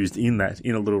actually used in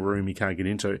a little room you can't get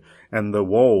into. And the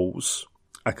walls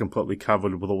are completely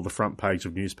covered with all the front page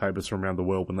of newspapers from around the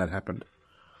world when that happened.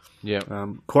 Yeah.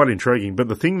 Quite intriguing. But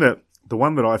the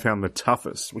one that I found the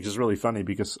toughest, which is really funny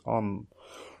because I'm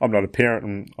not a parent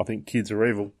and I think kids are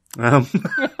evil.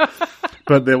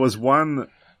 But there was one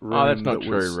room. Oh, that's not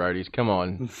true, Roadies. Come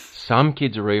on. Some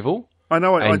kids are evil. I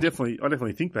know. I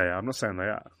definitely think they are. I'm not saying they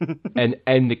are.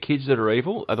 and the kids that are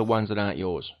evil are the ones that aren't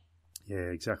yours. Yeah,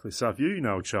 exactly. So if you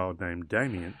know a child named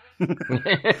Damien,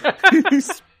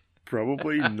 he's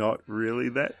probably not really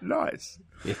that nice.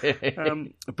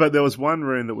 But there was one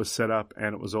room that was set up,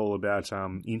 and it was all about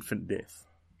infant death,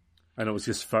 and it was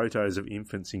just photos of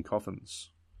infants in coffins.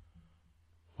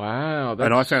 Wow!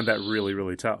 And I found that really,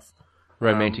 really tough.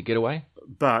 Romantic getaway,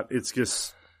 but it's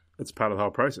part of the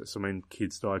whole process. I mean,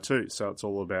 kids die too, so it's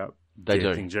all about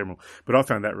death in general. But I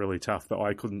found that really tough that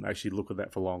I couldn't actually look at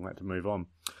that for long. I had to move on.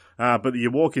 But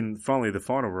you walk in finally the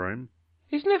final room.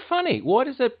 Isn't that funny?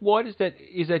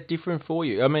 Is that different for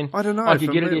you? I mean, I don't know. For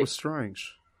me, it was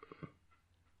strange.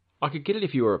 I could get it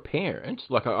if you were a parent.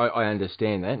 Like I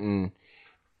understand that, and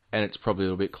it's probably a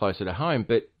little bit closer to home.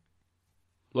 But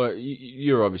like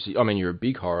you're obviously, I mean, you're a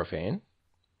big horror fan.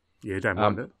 Yeah, don't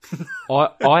mind it.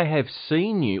 I have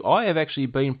seen you. I have actually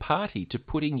been party to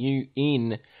putting you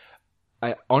in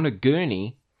on a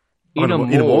gurney in a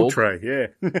morgue tray,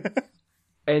 yeah.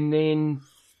 And then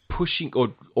pushing,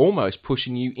 or almost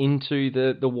pushing you into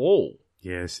the wall.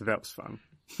 Yeah, so that was fun.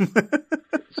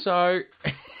 So,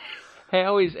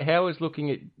 how is looking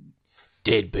at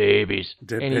dead babies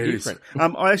any different?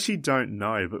 I actually don't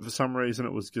know, but for some reason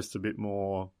it was just a bit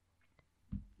more,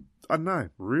 I don't know,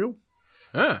 real?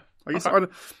 Ah, I guess I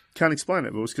can't explain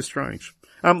it, but it was just strange.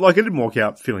 Like, I didn't walk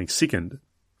out feeling sickened.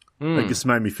 It just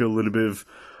made me feel a little bit of,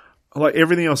 like,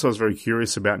 everything else I was very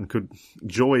curious about and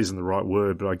joy isn't the right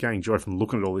word, but I gained joy from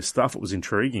looking at all this stuff. It was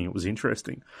intriguing. It was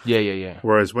interesting. Yeah.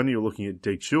 Whereas when you're looking at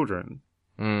dead children,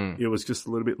 it was just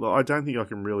a little bit like, I don't think I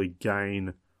can really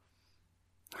gain,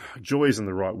 joy isn't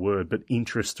the right word, but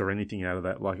interest or anything out of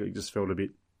that. Like, it just felt a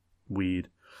bit weird.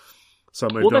 So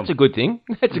I moved on. Well, that's a good thing.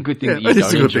 That's a good thing that you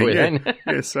don't enjoy that.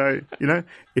 Yeah, so,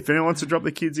 if anyone wants to drop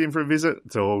the kids in for a visit,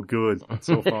 it's all good. It's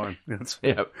all fine.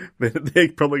 They're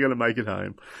probably going to make it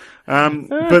home.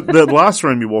 But the last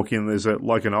room you walk in, there's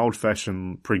like an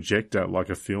old-fashioned projector, like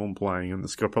a film playing, and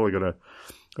it's probably got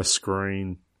a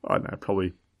screen, I don't know,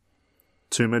 probably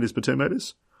 2 meters by 2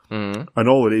 meters. And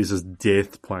all it is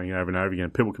death playing over and over again.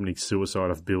 People committing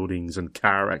suicide off buildings and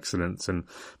car accidents and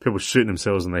people shooting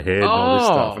themselves in the head and all this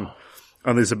stuff.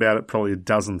 And there's about probably a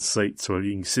dozen seats where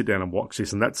you can sit down and watch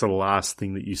this, and that's the last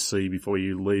thing that you see before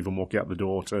you leave and walk out the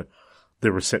door to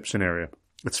the reception area.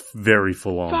 It's very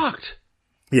full on. Fucked.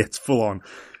 Yeah, it's full on.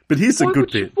 But here's the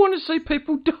good bit. Why would you want to see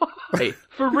people die?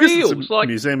 For real. It's a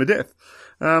museum of death.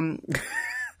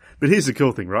 But here's the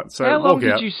cool thing, right? So how long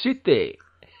did you sit there?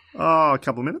 Oh, a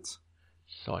couple of minutes.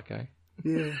 Psycho.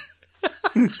 Yeah.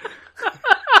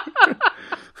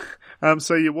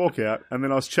 So you walk out, and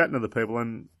then I was chatting to the people,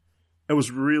 and it was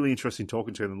really interesting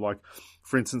talking to them. Like,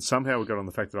 for instance, somehow we got on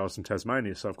the fact that I was from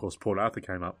Tasmania, so of course Port Arthur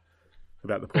came up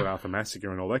about the Port Arthur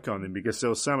massacre and all that kind of thing, because there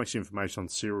was so much information on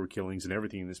serial killings and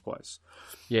everything in this place.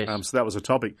 Yes. So that was a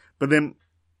topic. But then,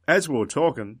 as we were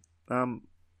talking,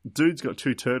 dude's got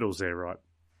 2 turtles there, right,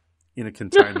 in a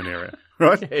containment area,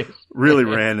 right? Yes. Really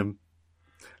random.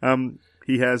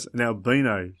 He has an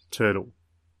albino turtle.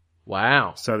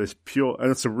 Wow. So there's pure,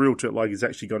 and it's a real turtle, like he's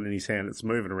actually got it in his hand, it's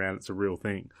moving around, it's a real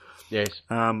thing. Yes.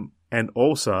 And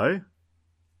also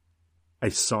a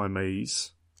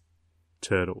Siamese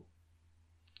turtle.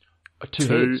 A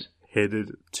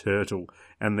two-headed turtle.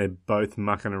 And they're both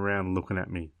mucking around looking at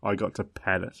me. I got to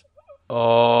pat it.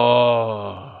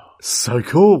 Oh. So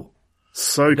cool.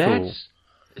 So cool.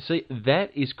 See,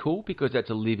 that is cool because that's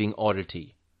a living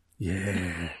oddity.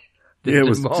 Yeah. Yeah,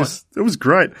 it was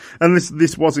great. And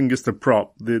this wasn't just a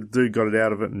prop. The dude got it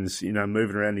out of it and is,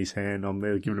 moving around his hand. I'm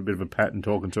there giving a bit of a pat and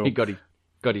talking to him. He got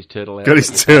his turtle out. Got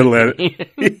his turtle out.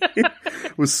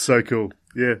 It was so cool.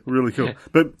 Yeah, really cool.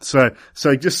 But so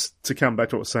just to come back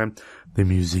to what I was saying, the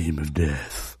Museum of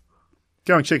Death.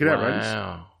 Go and check it out, ladies.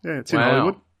 Wow. Yeah, it's in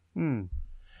Hollywood.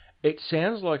 It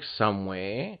sounds like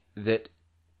somewhere that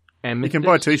Amethyst... You can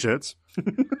buy T-shirts.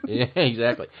 Yeah,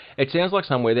 exactly. It sounds like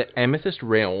somewhere that Amethyst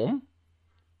Realm,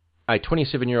 a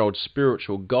 27-year-old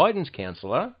spiritual guidance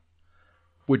counsellor,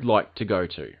 would like to go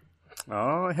to.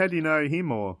 Oh, how do you know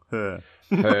him or her?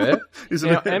 Her.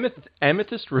 Now,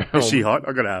 Amethyst Realm... Is she hot?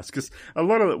 I've got to ask, because a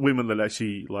lot of the women that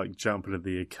actually jump into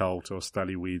the occult or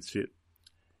study weird shit,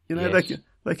 yes.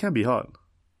 they can be hot.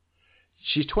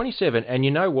 She's 27, and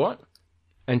you know what?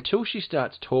 Until she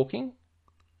starts talking,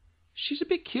 she's a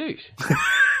bit cute.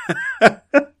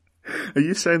 Are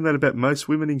you saying that about most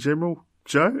women in general,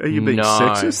 Joe? Are you being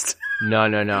sexist?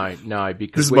 No.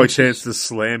 Because this is my chance to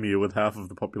slam you with half of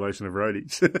the population of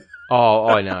roadies. Oh,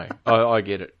 I know. I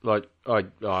get it.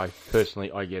 I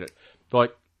personally, I get it.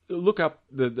 Look up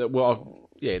there's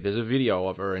a video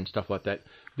of her and stuff like that.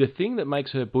 The thing that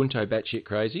makes her bunto batshit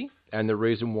crazy, and the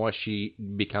reason why she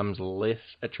becomes less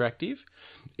attractive,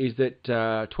 is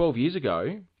that 12 years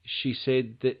ago, she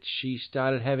said that she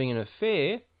started having an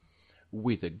affair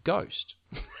with a ghost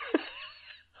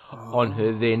on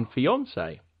her then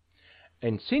fiance.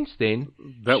 And since then,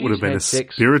 that would have been a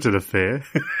spirited affair.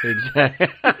 Exactly.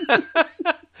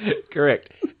 Correct.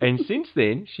 And since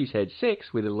then, she's had sex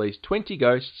with at least 20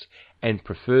 ghosts and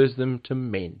prefers them to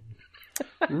men.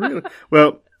 Really?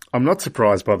 Well, I'm not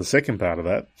surprised by the second part of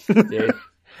that. Yes.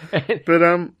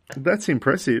 But that's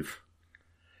impressive.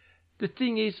 The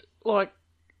thing is,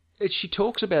 she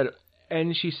talks about it,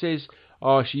 and she says,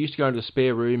 she used to go into the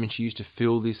spare room and she used to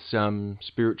feel this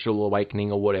spiritual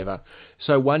awakening or whatever.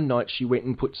 So one night she went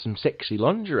and put some sexy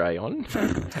lingerie on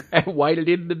and waited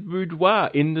in the boudoir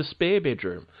in the spare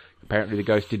bedroom. Apparently the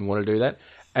ghost didn't want to do that.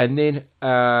 And then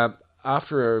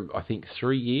after, I think,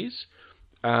 3 years,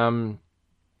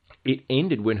 it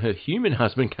ended when her human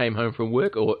husband came home from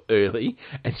work early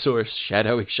and saw a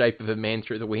shadowy shape of a man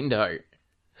through the window.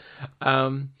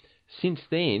 Since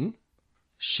then,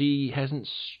 she hasn't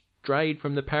strayed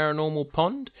from the paranormal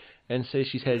pond and says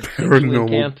she's had sexual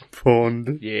encounters.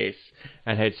 Pond. Yes,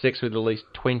 and had sex with at least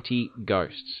 20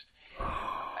 ghosts.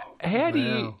 How do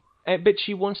you... But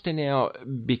she wants to now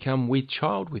become with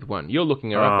child with one. You're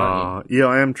looking her up, aren't you? Yeah,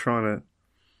 I am trying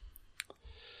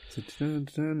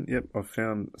to... Yep, I've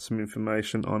found some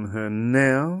information on her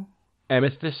now.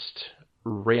 Amethyst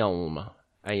Realm.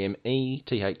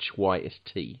 Amethyst.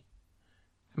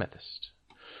 Amethyst.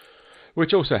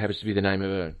 Which also happens to be the name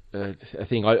of a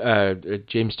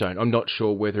gemstone. I'm not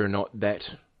sure whether or not that...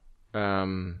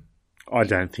 I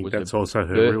don't think that's also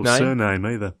her real name? surname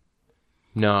either.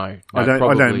 No, I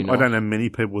don't not. know many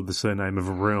people with the surname of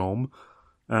Realm,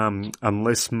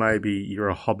 unless maybe you're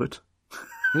a hobbit.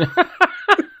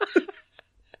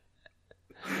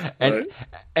 And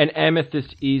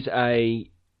Amethyst is a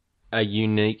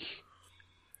unique...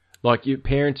 Like, your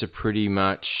parents are pretty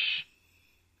much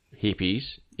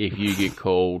hippies if you get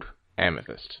called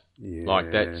Amethyst. Yeah.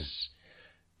 Like, that's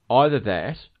either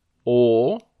that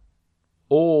or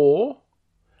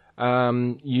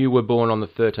you were born on the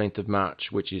 13th of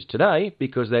March, which is today,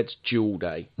 because that's Jewel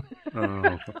Day.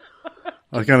 Oh.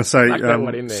 I was going to say, Stuck that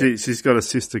one in there. she's got a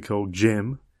sister called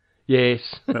Gem. Yes.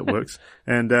 That works.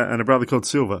 And a brother called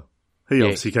Silver. He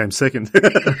obviously came second.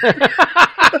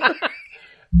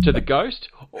 To the ghost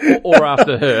or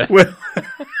after her? Well,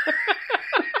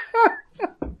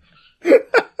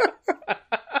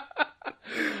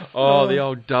 oh, the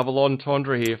old double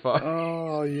entendre here, folks.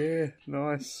 oh, yeah.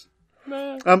 Nice.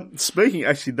 No. Speaking,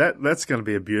 actually, that's going to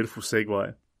be a beautiful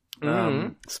segue.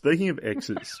 Speaking of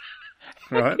exes,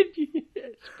 right?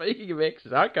 Speaking of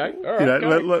exes, okay. All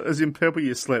right, as in people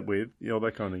you slept with,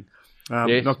 that kind of thing.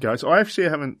 Yes. Not ghosts. I actually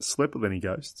haven't slept with any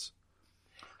ghosts.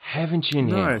 Haven't you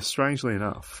now? No, strangely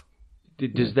enough.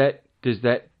 Does that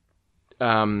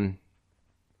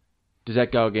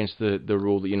go against the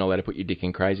rule that you're not allowed to put your dick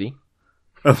in crazy?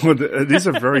 It is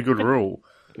a very good rule.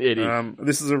 It is.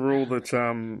 This is a rule that,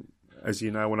 as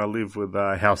you know, when I live with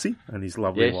Housey and his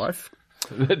lovely wife.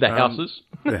 The houses?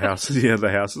 The houses, yeah,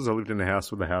 the houses. I lived in the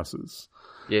house with the houses.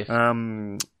 Yes.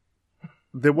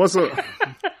 There was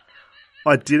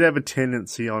I did have a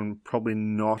tendency on probably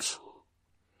not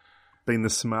being the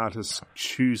smartest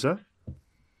chooser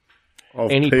of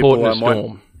any people port in a I might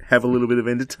storm. have a little bit of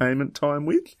entertainment time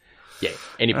with. Yeah,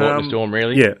 any port in a storm,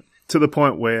 really. Yeah, to the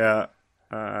point where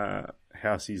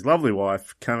Housey's lovely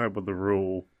wife came up with the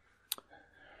rule: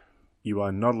 you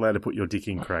are not allowed to put your dick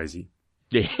in crazy.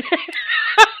 Yeah.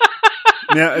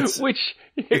 Now it's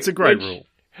a great rule.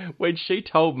 When she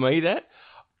told me that,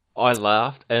 I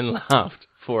laughed and laughed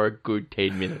for a good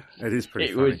 10 minutes. It is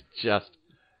pretty It funny. was just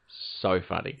so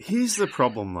funny. Here's the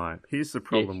problem, though. Here's the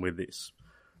problem with this.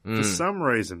 For some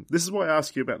reason, this is why I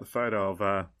asked you about the photo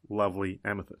of lovely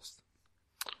Amethyst.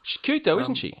 She's cute, though,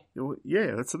 isn't she?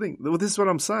 Yeah, that's the thing. Well, this is what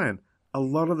I'm saying. A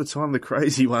lot of the time, the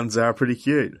crazy ones are pretty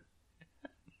cute.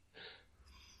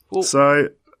 Well, so,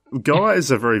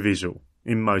 guys are very visual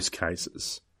in most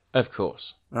cases. Of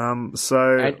course.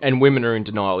 And women are in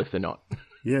denial if they're not.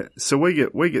 Yeah, so we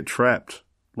get trapped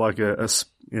like a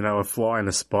fly in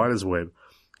a spider's web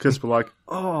because we're like,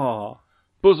 oh,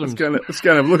 bosoms. Let's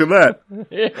go and have a look at that.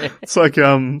 Yeah. It's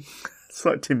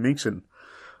like Tim Minchin.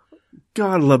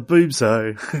 God, I love boobs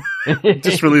though.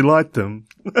 Just really like them.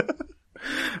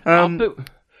 And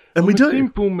we do.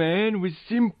 Simple man with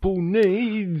simple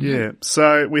needs. Yeah,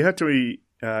 so we had to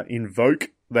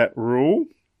invoke that rule.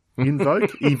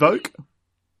 Evoke.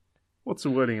 What's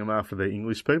the wording I'm after there,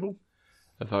 English people?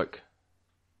 Evoke.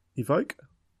 Invoke?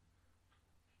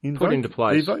 Put into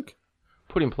place. Evoke?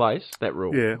 Put in place that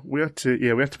rule. Yeah, we have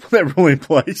to put that rule in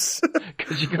place.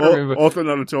 Because you got to remember, author,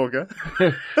 not a talker.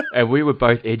 And we were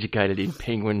both educated in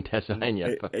Penguin,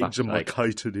 Tasmania. For fuck's sake.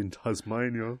 Educated in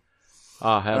Tasmania.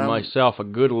 I have myself a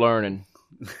good learning.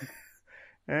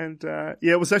 And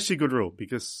it was actually a good rule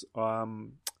because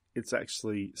it's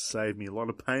actually saved me a lot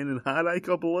of pain and heartache,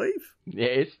 I believe.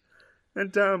 Yes.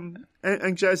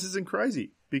 And Jazz isn't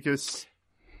crazy because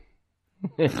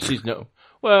she's no.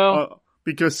 Well,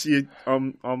 because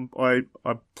I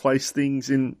place things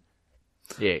in.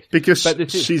 Yes. Because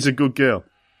she's a good girl.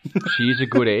 She's a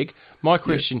good egg. My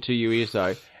question to you is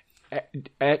though,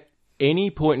 at any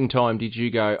point in time did you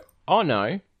go, "Oh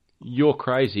no, you're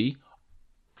crazy.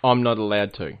 I'm not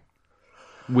allowed to,"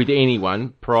 with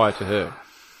anyone prior to her?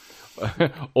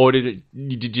 Or did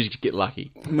you just get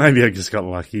lucky? Maybe I just got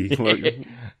lucky.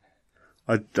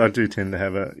 I do tend to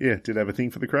have a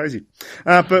thing for the crazy.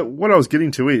 But what I was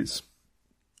getting to is,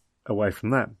 away from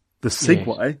that, the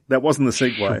segue, that wasn't the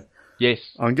segue. Yes.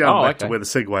 I'm going back to where the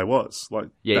segue was, like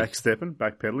backstepping,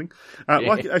 backpedaling.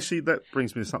 Actually, that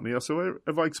brings me to something else. So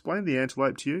have I explained the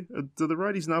antelope to you? Do the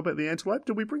roadies know about the antelope?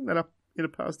 Did we bring that up in a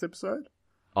past episode?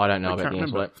 I don't know about the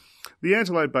antelope. The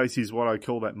antelope base is what I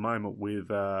call that moment with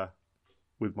my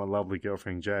lovely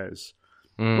girlfriend Jazz.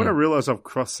 When I realise I've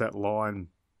crossed that line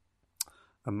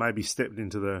and maybe stepped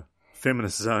into the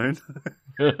feminist zone.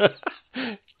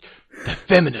 The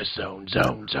feminist zone.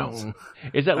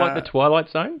 Is that like the Twilight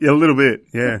Zone? Yeah, a little bit,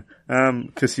 yeah.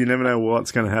 Because you never know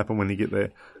what's going to happen when you get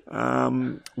there.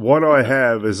 What I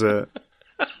have is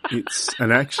it's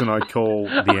an action I call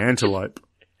the antelope.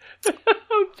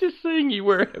 I'm just seeing you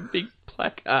wear a big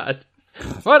placard.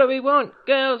 What do we want?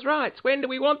 Girls' rights. When do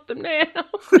we want them now?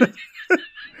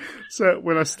 So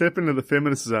when I step into the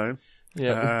feminist zone,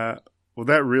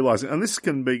 without realising, and this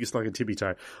can be just like a tippy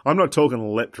toe, I'm not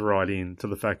talking leapt right in to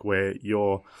the fact where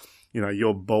you're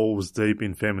balls deep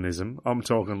in feminism. I'm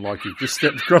talking like you've just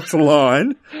stepped across the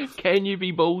line. Can you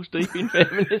be balls deep in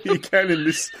feminism? You can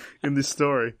in this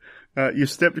story.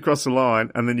 You've stepped across the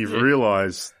line and then you've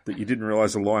realised that you didn't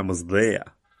realise the line was there.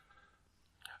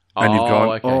 And you've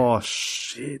gone, oh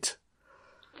shit.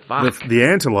 Fuck. The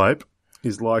antelope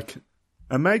is like,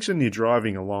 imagine you're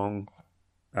driving along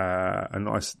a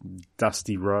nice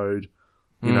dusty road.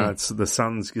 You know, the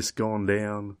sun's just gone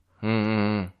down.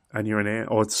 And you're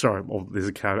there's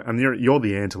a car, and you're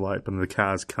the antelope, and the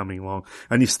car's coming along,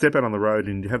 and you step out on the road,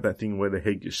 and you have that thing where the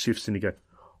head just shifts, and you go,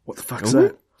 "What the fuck's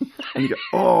that?" And you go,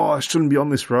 "Oh, I shouldn't be on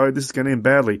this road. This is going to end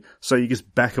badly." So you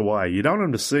just back away. You don't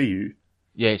want them to see you.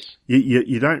 Yes.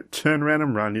 You don't turn around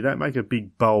and run. You don't make a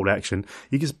big bold action.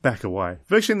 You just back away.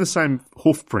 Virtually in the same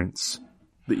hoof prints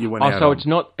that you went out so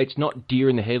on. it's not deer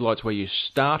in the headlights where you're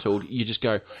startled. You just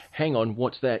go, hang on,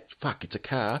 what's that? Fuck, it's a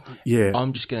car. Yeah.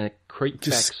 I'm just going to creep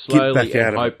Just back get slowly back out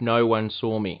and of hope no one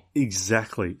saw me.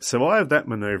 Exactly. So I have that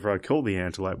manoeuvre I call the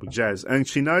antelope with Jazz, and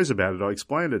she knows about it. I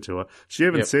explained it to her. She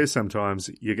even says sometimes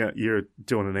you're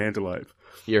doing an antelope.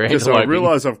 You're Because I anteloping.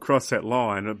 realise I've crossed that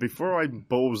line, and before I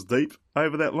balls deep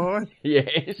over that line,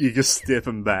 Yes. you just step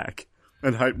them back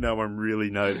and hope no one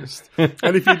really noticed.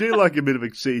 And if you do like a bit of a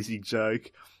cheesy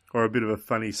joke or a bit of a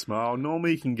funny smile,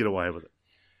 normally you can get away with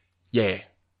it.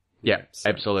 Yeah,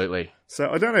 absolutely. So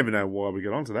I don't even know why we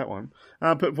got onto that one.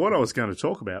 But what I was going to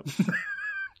talk about,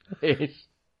 Yes.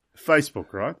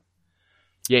 Facebook, right?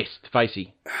 Yes,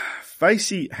 Facey.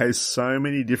 Facey has so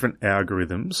many different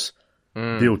algorithms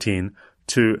built in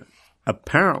to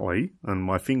apparently, and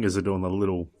my fingers are doing the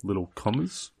little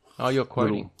commas. Oh, you're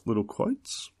quoting. Little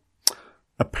quotes.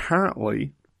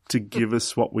 Apparently, to give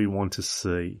us what we want to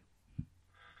see.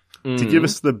 To give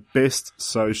us the best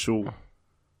social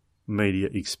media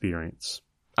experience.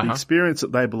 The experience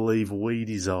that they believe we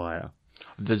desire.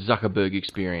 The Zuckerberg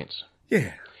experience.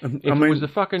 Yeah. If it was the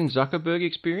fucking Zuckerberg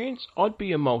experience, I'd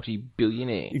be a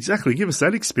multi-billionaire. Exactly. Give us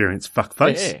that experience,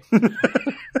 fuckface. Yeah.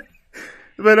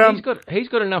 But he's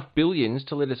got enough billions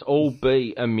to let us all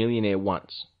be a millionaire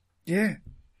once. yeah.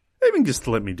 Even just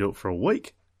to let me do it for a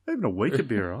week. Even a week would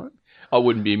be all right. I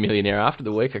wouldn't be a millionaire after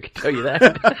the week, I can tell you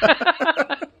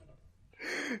that.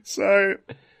 So,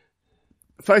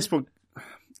 Facebook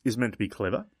is meant to be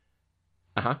clever.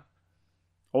 Uh-huh.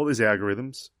 All these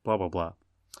algorithms, blah, blah, blah.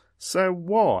 So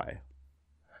why?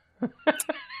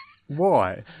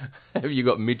 Why? Have you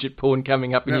got midget porn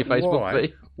coming up in your Facebook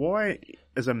feed? Why,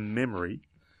 as a memory,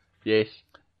 Yes.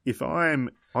 if I am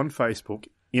on Facebook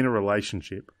in a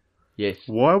relationship, Yes.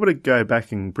 why would it go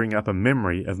back and bring up a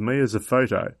memory of me as a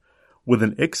photo with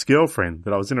an ex-girlfriend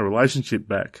that I was in a relationship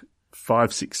back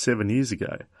 5, 6, 7 years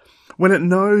ago when it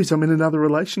knows I'm in another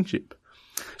relationship?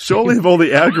 Surely of all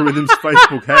the algorithms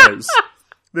Facebook has,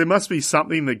 there must be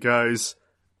something that goes,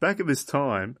 back at this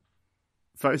time,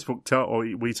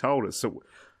 we told us, so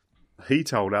he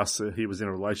told us that he was in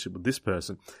a relationship with this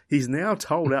person. He's now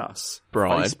told us,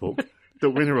 Brian. Facebook,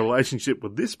 that we're in a relationship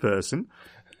with this person.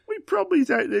 We probably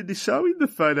don't need to show him the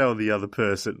photo of the other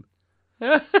person.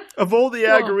 Of all the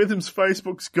algorithms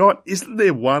Facebook's got, isn't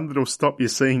there one that'll stop you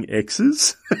seeing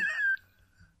exes?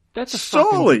 That's a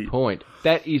Surely. fucking good point.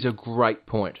 That is a great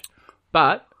point.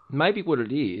 But maybe what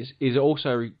it is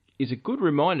also a good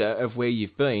reminder of where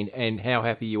you've been and how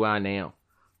happy you are now.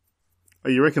 Oh,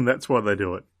 you reckon that's why they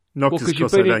do it? Not Well, just 'cause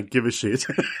you've because they been don't give a shit.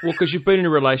 Well, because you've been in a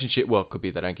relationship. Well, it could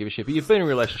be they don't give a shit, but you've been in a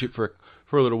relationship for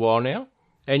a little while now,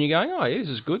 and you're going, "Oh, yeah, this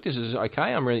is good. This is okay.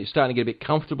 I'm really starting to get a bit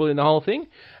comfortable in the whole thing."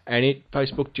 And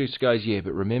Facebook just goes, "Yeah,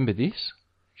 but remember this,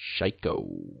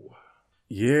 Shaco."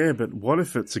 Yeah, but what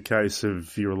if it's a case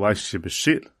of your relationship is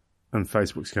shit and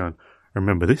Facebook's going,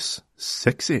 Remember this?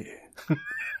 Sexy.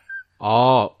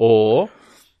 Oh, or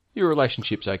your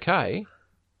relationship's okay.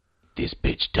 This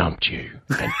bitch dumped you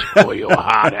and tore your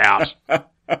heart out.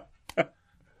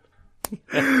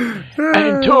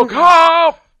 And took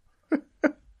off!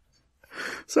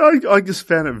 So I just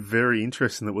found it very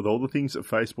interesting that with all the things that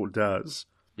Facebook does,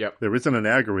 Yep. there isn't an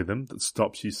algorithm that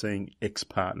stops you seeing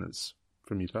ex-partners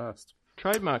from your past.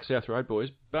 Trademark South Road Boys.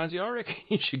 Barnesy, I reckon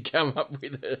you should come up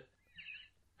with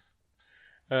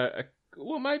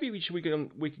well, maybe we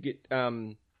could get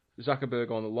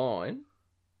Zuckerberg on the line.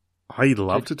 I'd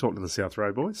love to talk to the South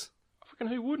Road Boys. I reckon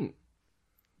who wouldn't?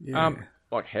 Yeah.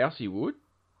 Like Housey would.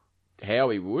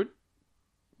 Howie would.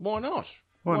 Why not?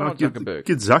 Why not get Zuckerberg?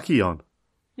 Get Zucky on?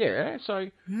 Yeah, so...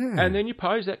 Yeah. And then you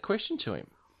pose that question to him.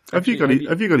 Have you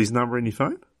got his number in your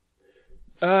phone?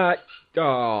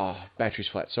 Battery's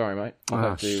flat. Sorry, mate. I'll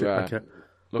have to, shit. Okay.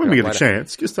 look When we it get up a later.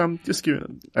 chance, just give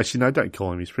him... Actually, no, don't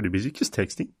call him. He's pretty busy. Just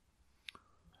text him.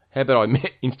 How about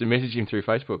I instant message him through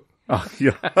Facebook? Oh,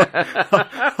 yeah.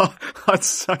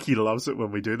 Zucky loves it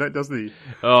when we do that, doesn't he?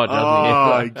 Oh,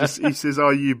 doesn't he? He says,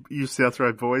 you South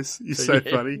Road Boys. You're so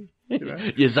funny. You know?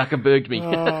 You Zuckerberged me.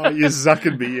 Oh, you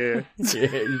zuckered me, yeah.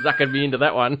 Yeah, you zuckered me into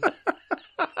that one.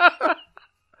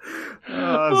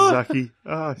 Oh, Zucky.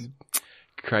 Oh,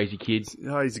 Crazy kid.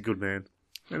 he's a good man.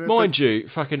 Mind you,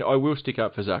 I will stick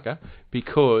up for Zucker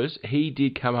because he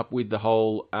did come up with the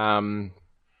whole, I'm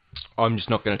just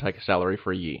not going to take a salary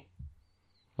for a year.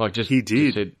 He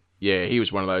did. Just said, yeah, he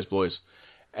was one of those boys.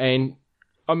 And,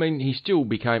 I mean, he still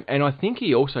became, and I think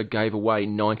he also gave away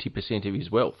 90% of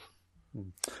his wealth.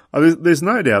 There's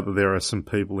no doubt that there are some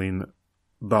people in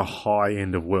the high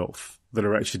end of wealth that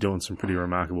are actually doing some pretty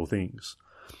remarkable things.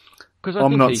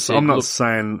 I'm not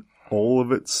saying all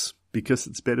of it's because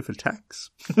it's better for tax.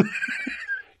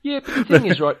 Yeah, but the thing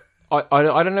is, right, I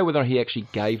don't know whether he actually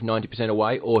gave 90%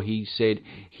 away or he said,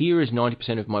 here is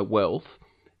 90% of my wealth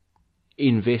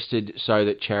invested so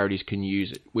that charities can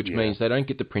use it, which means they don't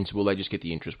get the principal, they just get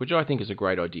the interest, which I think is a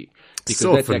great idea. Because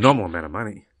still a phenomenal amount of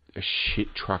money. A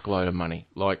shit truckload of money.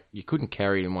 Like, you couldn't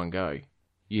carry it in one go.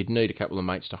 You'd need a couple of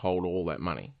mates to hold all that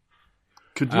money.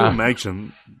 Could you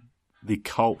imagine the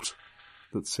cult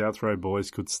that South Road Boys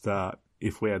could start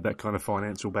if we had that kind of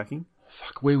financial backing?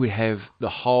 Fuck, we would have the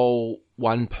whole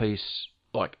one piece,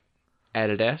 like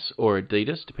Adidas or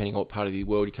Adidas, depending on what part of the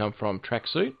world you come from,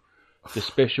 tracksuit, the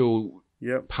special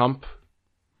pump,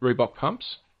 Reebok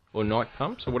pumps, or Nike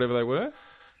pumps, or whatever they were.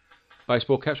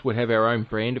 Baseball caps would have our own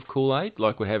brand of Kool-Aid,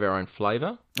 like we'd have our own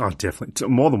flavour. Oh, definitely.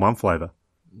 More than one flavour.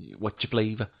 What's your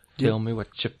flavour? Tell me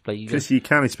what's your flavour. Because you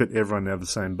can't expect everyone to have the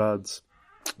same buds.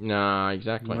 No,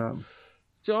 exactly. No.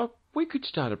 So we could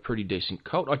start a pretty decent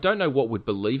cult. I don't know what we'd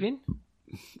believe in.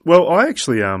 Well, I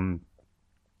actually,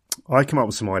 I came up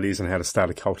with some ideas on how to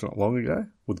start a cult not long ago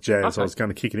with Jazz. Okay. I was going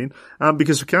to kick it in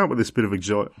because we came up with this bit of a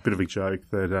joke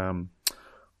that,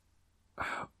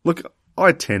 look,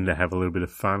 I tend to have a little bit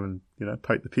of fun and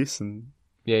poke the piss and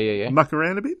muck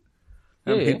around a bit.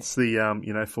 Hence the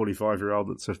 45-year-old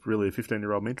that's really a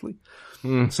 15-year-old mentally.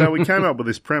 So we came up with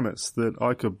this premise that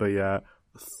I could be a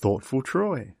thoughtful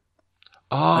Troy.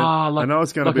 And I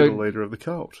was going to be the leader of the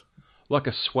cult. Like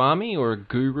a swami or a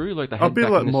guru, like they had back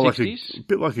in the 60s? A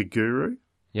bit like a guru.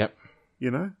 Yep.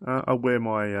 I wear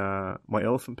my my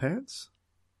elephant pants.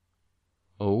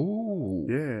 Oh.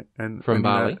 Yeah. From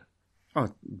Bali?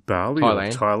 Bali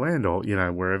Thailand. Or Thailand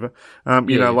or wherever. Like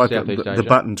the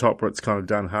button top where it's kind of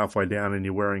done halfway down and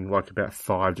you're wearing like about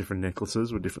 5 different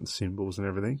necklaces with different symbols and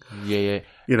everything. Yeah.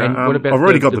 What about I've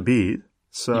already got the beard.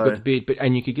 So you've got the beard,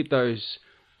 and you could get those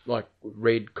like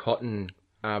red cotton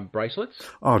bracelets.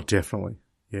 Oh, definitely.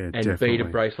 Yeah, and definitely.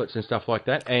 beaded bracelets and stuff like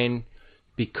that. And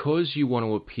because you want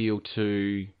to appeal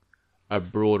to a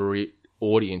broader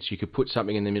audience, you could put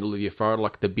something in the middle of your forehead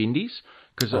like the bindis.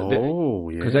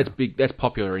 Because that's big. That's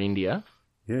popular in India.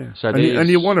 Yeah. So and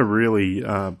you want to really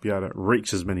be able to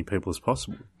reach as many people as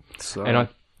possible. So. And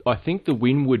I think the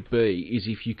win would be is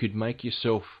if you could make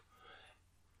yourself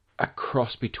a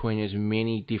cross between as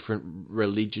many different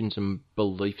religions and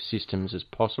belief systems as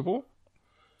possible.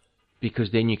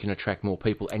 Because then you can attract more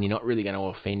people and you're not really going to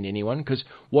offend anyone. Because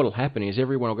what will happen is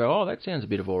everyone will go, oh, that sounds a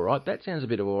bit of all right. That sounds a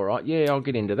bit of all right. Yeah, I'll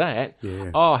get into that.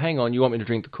 Yeah. Oh, hang on, you want me to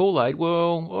drink the Kool-Aid?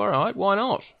 Well, all right, why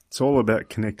not? It's all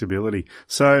about connectability.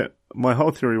 So my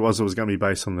whole theory was it was going to be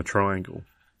based on the triangle.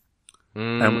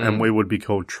 And we would be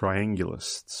called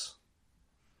triangulists.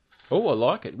 Oh, I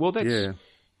like it. Well,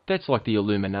 that's like the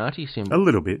Illuminati symbol. A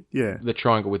little bit, yeah. The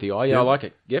triangle with the eye. Yeah, I like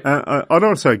it. Yep. I'd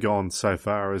also gone so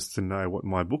far as to know what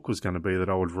my book was going to be that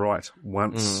I would write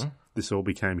once this all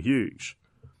became huge.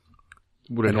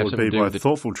 Would it would be by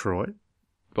Thoughtful Troy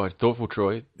by Thoughtful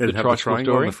Troy. It'd have a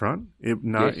triangle story on the front.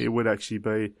 Yes. It would actually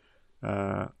be.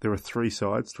 There are 3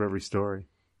 sides to every story.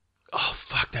 Oh,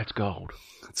 fuck, that's gold.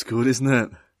 It's good, isn't it?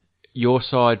 Your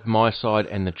side, my side,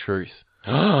 and the truth.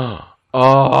 Oh.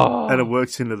 And it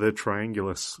works into the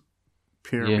triangulus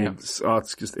pyramids. Oh,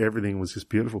 it's just everything was just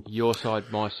beautiful. Your side,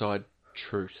 my side,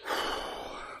 truth.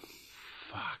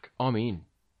 Fuck, I'm in.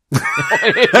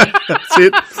 That's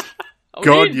it. I'm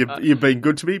God, in. you've been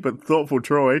good to me, but Thoughtful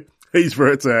Troy, he's where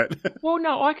it's at. Well,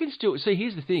 no, I can still see.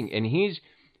 Here's the thing, and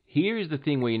here is the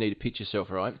thing where you need to pitch yourself,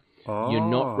 right? Oh. You're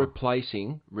not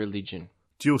replacing religion.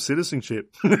 Dual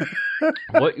citizenship.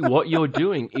 What you're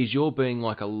doing is you're being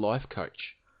like a life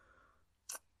coach.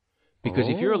 Because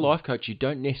if you're a life coach, you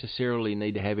don't necessarily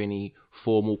need to have any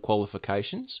formal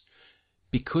qualifications.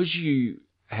 Because you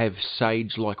have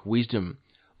sage-like wisdom.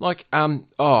 Like,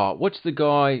 what's the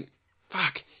guy?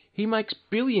 Fuck, he makes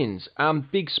billions.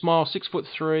 Big smile,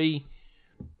 6'3",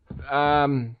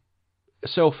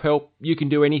 self-help, you can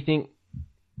do anything.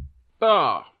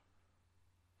 Come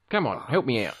on, help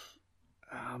me out.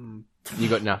 You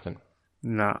got nothing.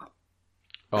 Nah.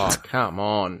 Oh, come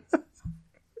on.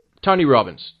 Tony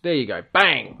Robbins. There you go.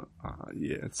 Bang!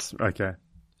 Yeah, it's okay.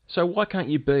 So why can't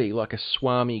you be like a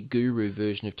Swami guru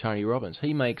version of Tony Robbins?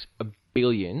 He makes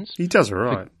billions. He does all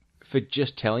right. For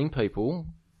just telling people,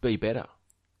 be better.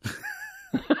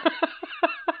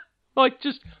 Like,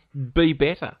 just be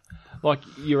better. Like,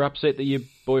 you're upset that your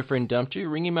boyfriend dumped you,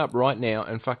 ring him up right now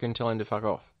and fucking tell him to fuck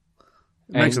off.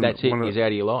 And that's it, he's out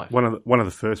of your life. One of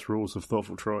the first rules of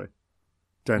Thoughtful Troy.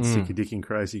 Don't stick your dick in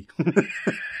crazy.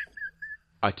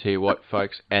 I tell you what,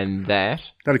 folks, and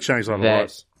that'll change a lot of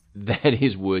lives. That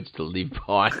is words to live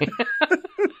by.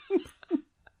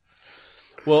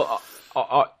 Well,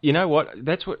 you know what?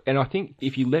 That's what, and I think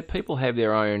if you let people have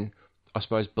their own, I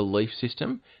suppose, belief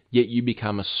system, yet you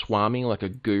become a swami, like a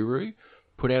guru,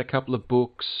 put out a couple of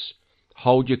books,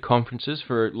 hold your conferences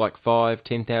for like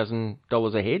 $5,000,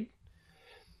 $10,000 a head,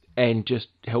 and just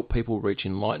help people reach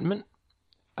enlightenment.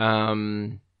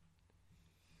 And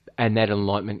that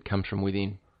enlightenment comes from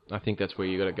within. I think that's where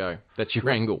you got to go. That's your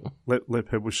angle. Let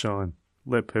people shine.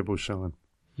 Let people shine.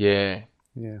 Yeah.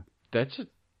 Yeah. It's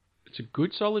a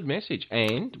good, solid message.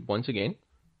 And, once again,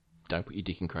 don't put your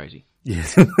dick in crazy.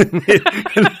 Yes. Put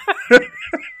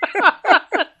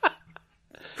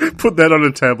that on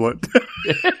a tablet.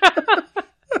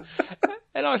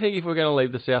 And I think if we're going to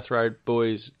leave the South Road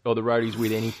boys or the roadies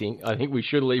with anything, I think we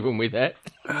should leave them with that.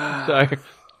 So,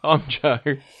 I'm Joe.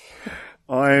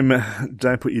 I'm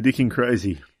Don't Put Your Dick in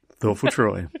Crazy. Thoughtful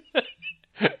Troy.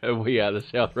 And we are the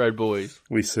South Road boys.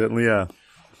 We certainly are.